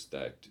serious,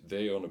 that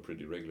they on a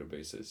pretty regular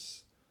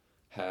basis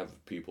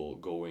have people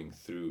going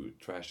through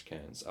trash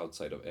cans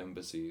outside of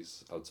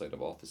embassies, outside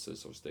of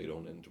offices or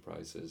state-owned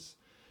enterprises,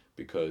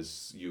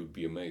 because you'd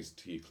be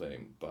amazed, he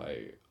claimed,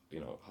 by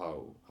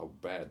how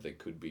bad they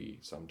could be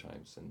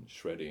sometimes in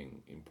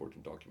shredding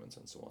important documents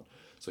and so on.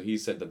 So he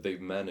said that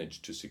they've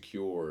managed to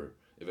secure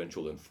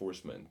eventual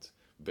enforcement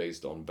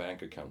based on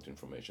bank account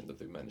information that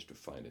they've managed to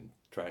find in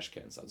trash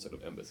cans outside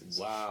of embassies.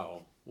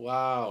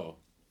 Wow.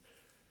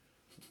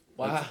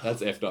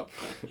 That's effed up.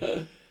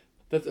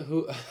 That's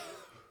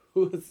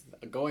who is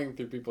going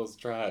through people's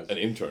trash? An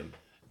intern,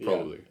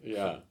 probably.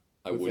 Yeah.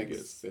 I Who would thinks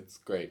guess. it's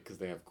great because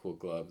they have cool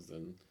gloves,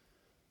 and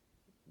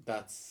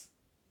that's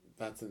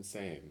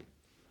insane.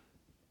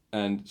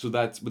 And so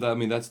that's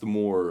the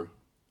more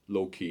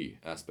low-key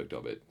aspect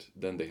of it.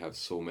 Then they have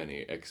so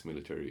many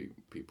ex-military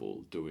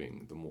people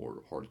doing the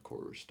more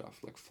hardcore stuff,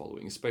 like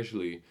following.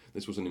 Especially,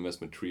 this was an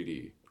investment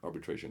treaty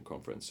arbitration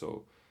conference,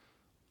 so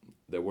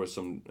there were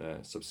some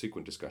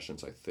subsequent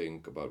discussions, I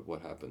think, about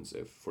what happens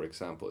if, for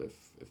example,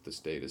 if the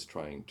state is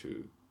trying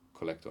to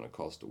collect on a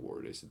cost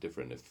award. Is it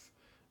different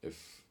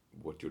if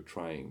what you're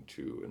trying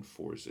to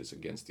enforce is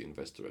against the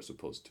investor as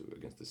opposed to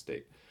against the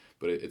state?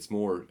 But it's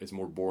more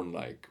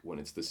Bourne-like when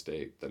it's the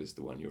state that is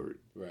the one you're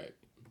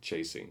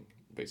chasing,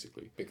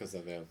 basically. Because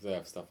they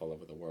have stuff all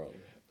over the world.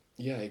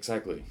 Yeah,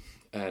 exactly.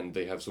 And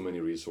they have so many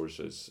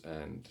resources,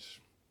 and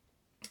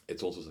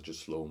it's also such a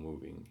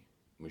slow-moving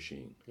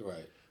machine.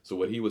 Right. So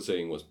what he was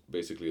saying was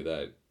basically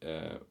that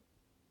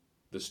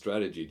the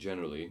strategy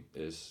generally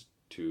is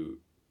to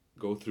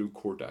go through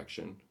court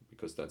action,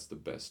 because that's the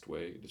best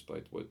way,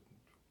 despite what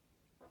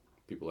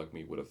people like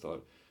me would have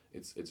thought.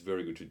 It's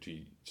very good to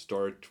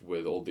start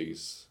with all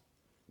these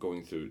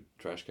going through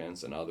trash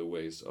cans and other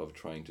ways of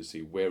trying to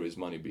see where is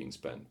money being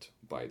spent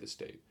by the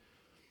state.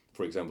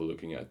 For example,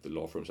 looking at the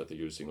law firms that they're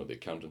using or the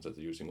accountants that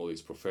they're using, all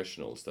these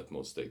professionals that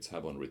most states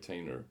have on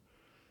retainer.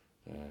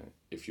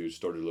 If you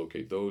start to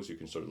locate those, you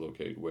can start to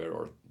locate where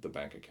are the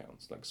bank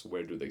accounts, like, so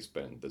where do they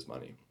spend this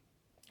money?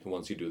 And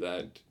once you do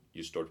that,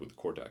 you start with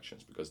court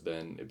actions, because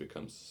then it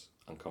becomes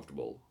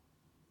uncomfortable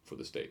for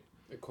the state.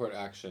 A court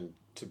action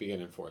to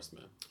begin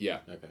enforcement. Yeah.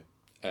 Okay.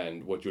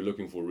 And what you're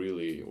looking for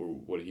really, or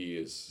what he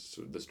is,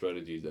 so the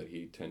strategy that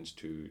he tends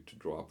to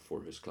draw up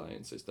for his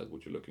clients is that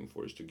what you're looking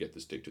for is to get the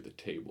state to the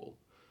table.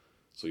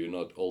 So you're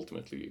not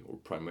ultimately or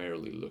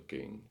primarily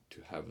looking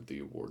to have the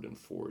award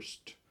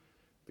enforced,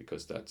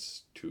 because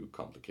that's too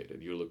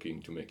complicated. You're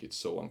looking to make it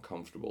so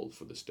uncomfortable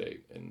for the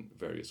state in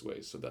various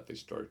ways so that they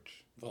start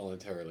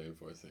voluntarily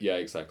enforcing. Yeah,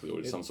 exactly.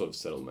 Or some sort of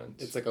settlement.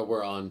 It's like a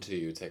we're on to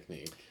you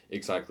technique.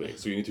 Exactly.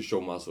 So you need to show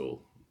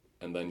muscle,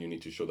 and then you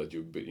need to show that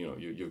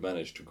you've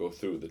managed to go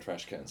through the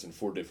trash cans in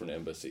 4 different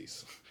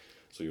embassies.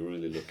 So you're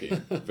really looking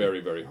very,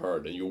 very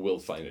hard, and you will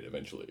find it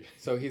eventually.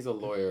 So he's a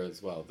lawyer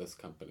as well, this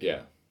company.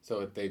 Yeah.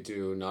 So they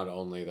do not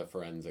only the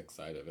forensic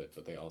side of it,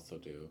 but they also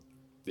do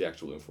the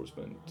actual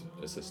enforcement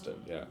assistant.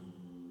 Yeah.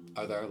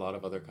 Are there a lot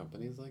of other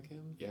companies like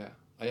him? Yeah,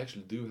 I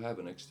actually do have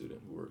an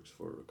ex-student who works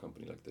for a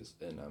company like this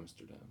in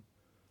Amsterdam.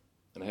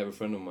 And I have a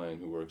friend of mine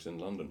who works in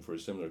London for a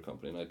similar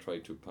company, and I try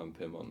to pump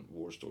him on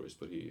war stories,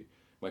 but he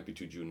might be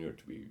too junior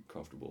to be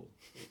comfortable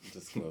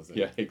Disclosing.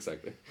 Yeah,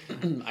 exactly.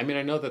 I mean,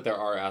 I know that there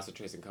are asset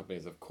tracing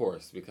companies, of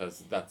course,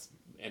 because that's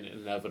an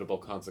inevitable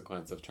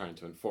consequence of trying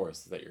to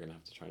enforce, that you're going to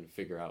have to try and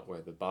figure out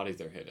where the bodies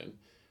are hidden.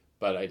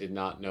 But I did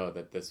not know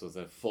that this was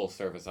a full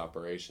service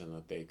operation,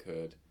 that they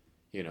could,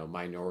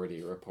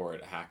 minority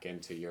report, hack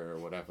into your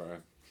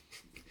whatever.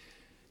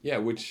 Yeah,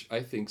 which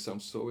I think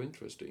sounds so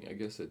interesting. I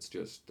guess it's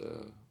just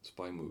a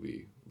spy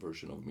movie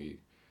version of me,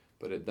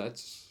 but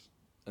that's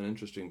an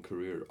interesting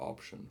career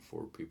option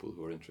for people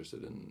who are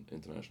interested in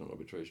international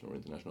arbitration or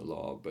international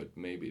law, but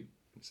maybe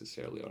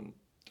necessarily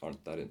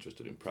aren't that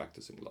interested in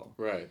practicing law.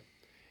 Right.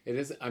 It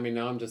is. I mean,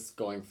 now I'm just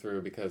going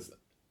through, because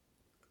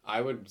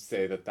I would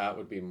say that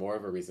would be more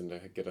of a reason to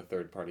get a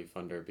third party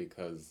funder,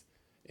 because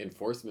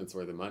enforcement's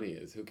where the money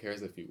is. Who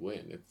cares if you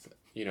win? It's,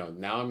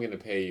 now I'm going to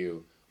pay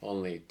you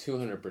only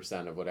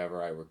 200% of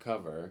whatever I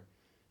recover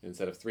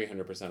instead of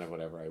 300% of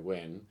whatever I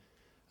win,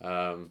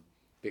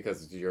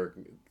 because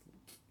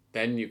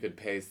then you could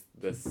pay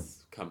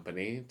this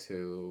company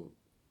to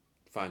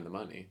find the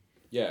money.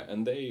 Yeah,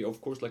 and they, of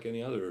course, like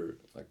any other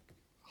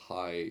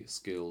high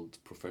skilled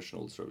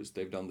professional service,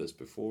 they've done this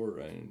before,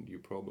 and you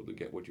probably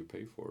get what you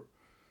pay for.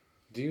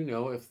 Do you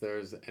know if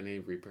there's any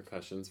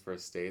repercussions for a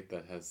state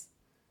that has,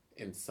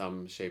 in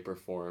some shape or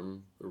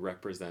form,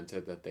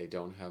 represented that they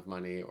don't have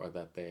money, or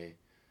that they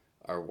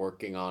are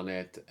working on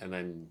it, and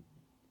then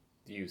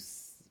you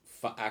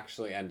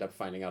actually end up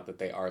finding out that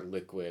they are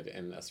liquid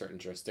in a certain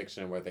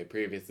jurisdiction where they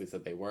previously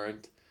said they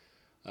weren't?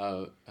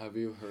 Have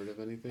you heard of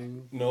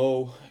anything?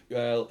 No,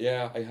 well,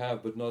 yeah, I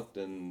have, but not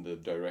in the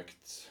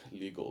direct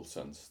legal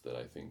sense that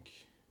I think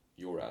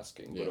you're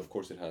asking. Yeah. But of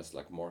course it has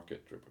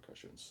market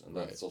repercussions, and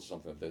that's also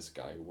something that this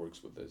guy who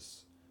works with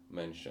this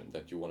mentioned,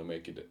 that you want to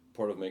make it,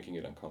 part of making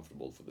it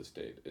uncomfortable for the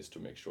state is to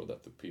make sure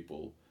that the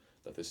people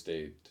that the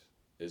state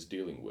is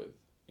dealing with,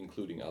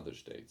 including other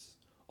states,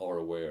 are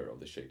aware of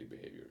the shady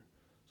behavior.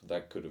 So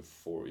that could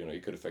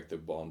it could affect the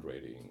bond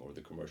rating or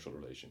the commercial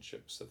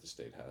relationships that the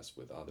state has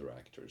with other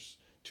actors,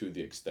 to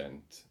the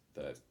extent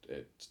that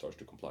it starts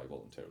to comply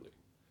voluntarily.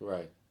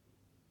 Right.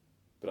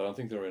 But I don't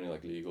think there are any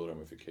legal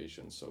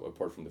ramifications. So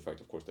apart from the fact,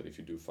 of course, that if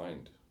you do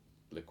find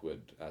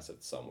liquid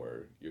assets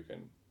somewhere, you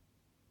can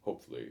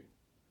hopefully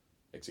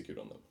execute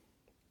on them.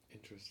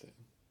 Interesting.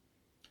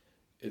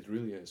 It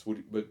really is.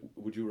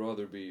 Would you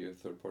rather be a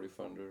third-party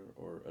funder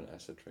or an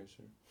asset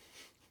tracer?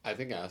 I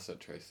think asset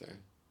tracer.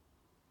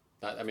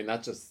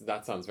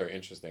 That sounds very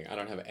interesting. I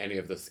don't have any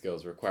of the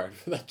skills required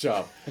for that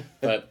job,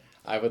 but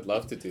I would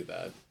love to do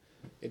that.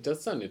 It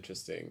does sound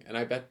interesting, and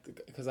I bet,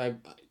 because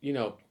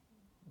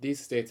these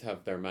states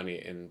have their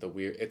money in the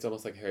weird. It's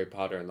almost like Harry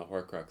Potter and the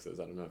Horcruxes.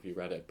 I don't know if you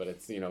read it, but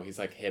it's he's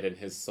hidden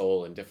his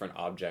soul in different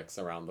objects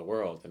around the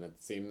world, and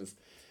it seems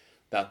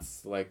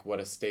that's what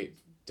a state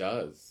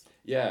does.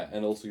 Yeah,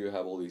 and also you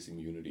have all these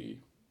immunity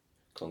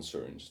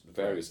concerns,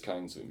 various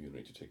kinds of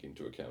immunity to take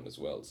into account as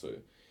well. So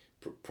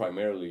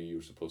primarily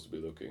you're supposed to be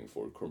looking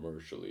for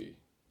commercially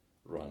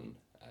run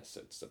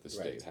assets that the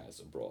state has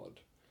abroad.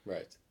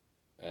 Right.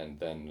 And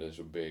then there's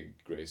a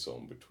big gray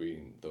zone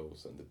between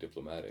those and the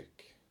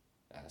diplomatic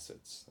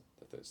assets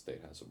that the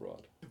state has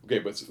abroad. Okay,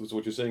 but so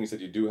what you're saying is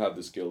that you do have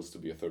the skills to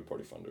be a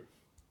third-party funder.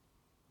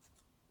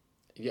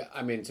 Yeah,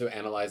 I mean, to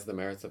analyze the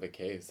merits of a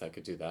case, I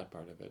could do that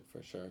part of it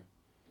for sure.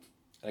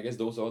 I guess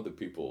those are the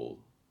people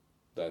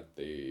that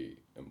they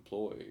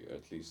employ,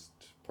 at least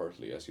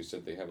partly. As you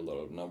said, they have a lot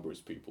of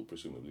numbers people,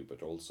 presumably,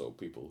 but also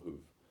people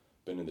who've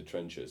been in the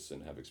trenches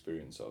and have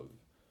experience of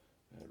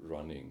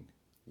running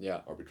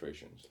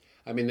arbitrations.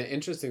 I mean, the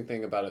interesting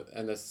thing about it,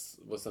 and this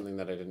was something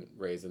that I didn't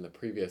raise in the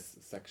previous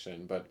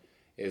section, but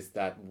is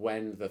that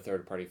when the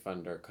third-party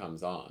funder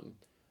comes on,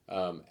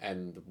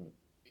 and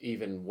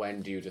even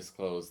when do you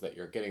disclose that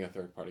you're getting a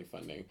third-party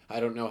funding? I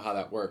don't know how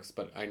that works,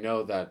 but I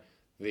know that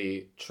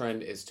the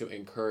trend is to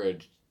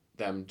encourage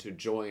them to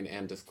join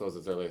and disclose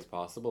as early as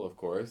possible, of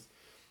course.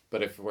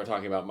 But if we're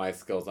talking about my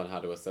skills on how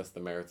to assess the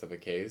merits of a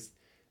case,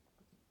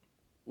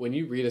 when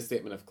you read a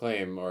statement of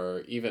claim,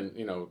 or even,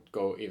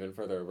 go even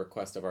further, a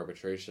request of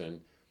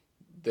arbitration,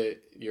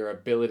 your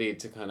ability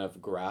to kind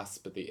of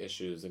grasp the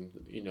issues and,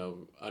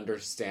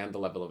 understand the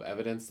level of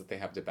evidence that they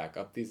have to back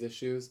up these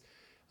issues,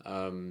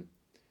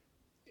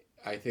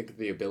 I think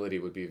the ability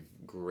would be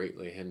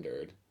greatly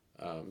hindered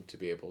to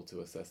be able to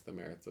assess the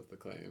merits of the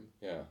claim.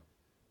 Yeah.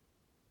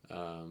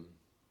 And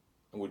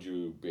would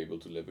you be able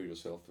to live with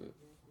yourself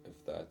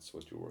if that's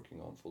what you're working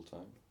on full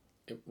time?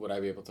 Would I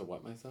be able to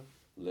what myself?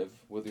 Live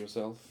with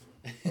yourself?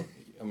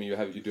 I mean,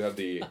 you do have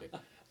the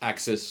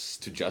access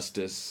to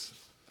justice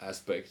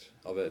aspect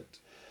of it.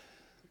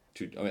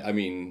 I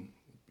mean,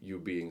 you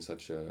being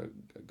such a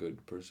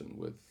good person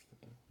with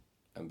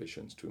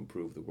ambitions to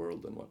improve the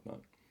world and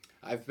whatnot.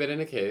 I've been in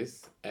a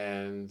case,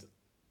 and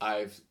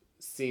I've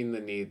seen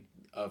the need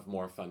of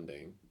more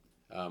funding,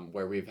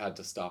 where we've had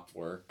to stop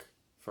work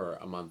for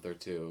a month or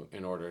two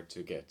in order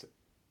to get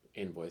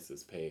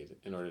invoices paid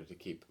in order to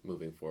keep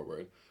moving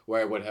forward,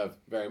 where I would have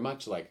very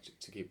much liked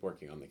to keep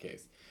working on the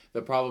case.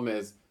 The problem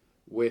is,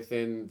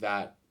 within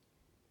that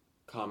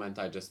comment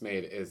I just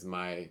made is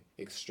my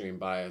extreme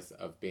bias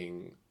of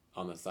being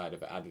on the side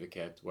of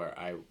advocate, where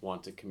I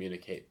want to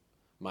communicate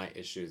my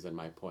issues and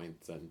my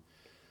points. And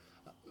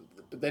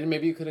but then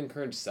maybe you could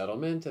encourage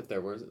settlement if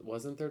there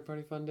wasn't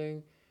third-party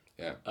funding.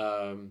 Yeah.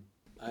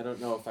 I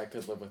don't know if I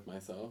could live with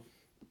myself.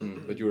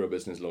 But you're a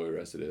business lawyer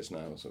as it is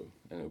now, so,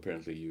 and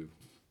apparently you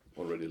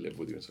already live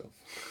with yourself.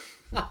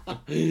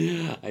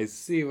 I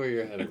see where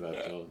your head is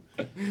at, Joel.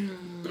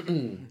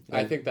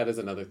 I think that is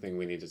another thing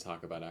we need to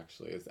talk about,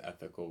 actually, is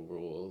ethical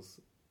rules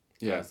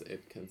as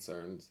it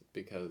concerns,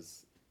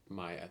 because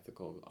my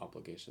ethical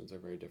obligations are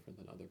very different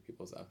than other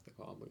people's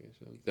ethical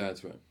obligations.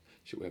 That's right.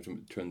 Should we have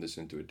to turn this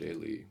into a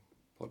daily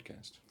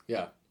podcast?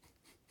 Yeah.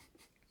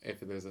 If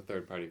there's a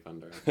third-party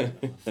funder.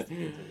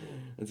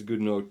 That's a good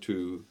note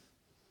to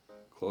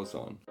close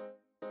on.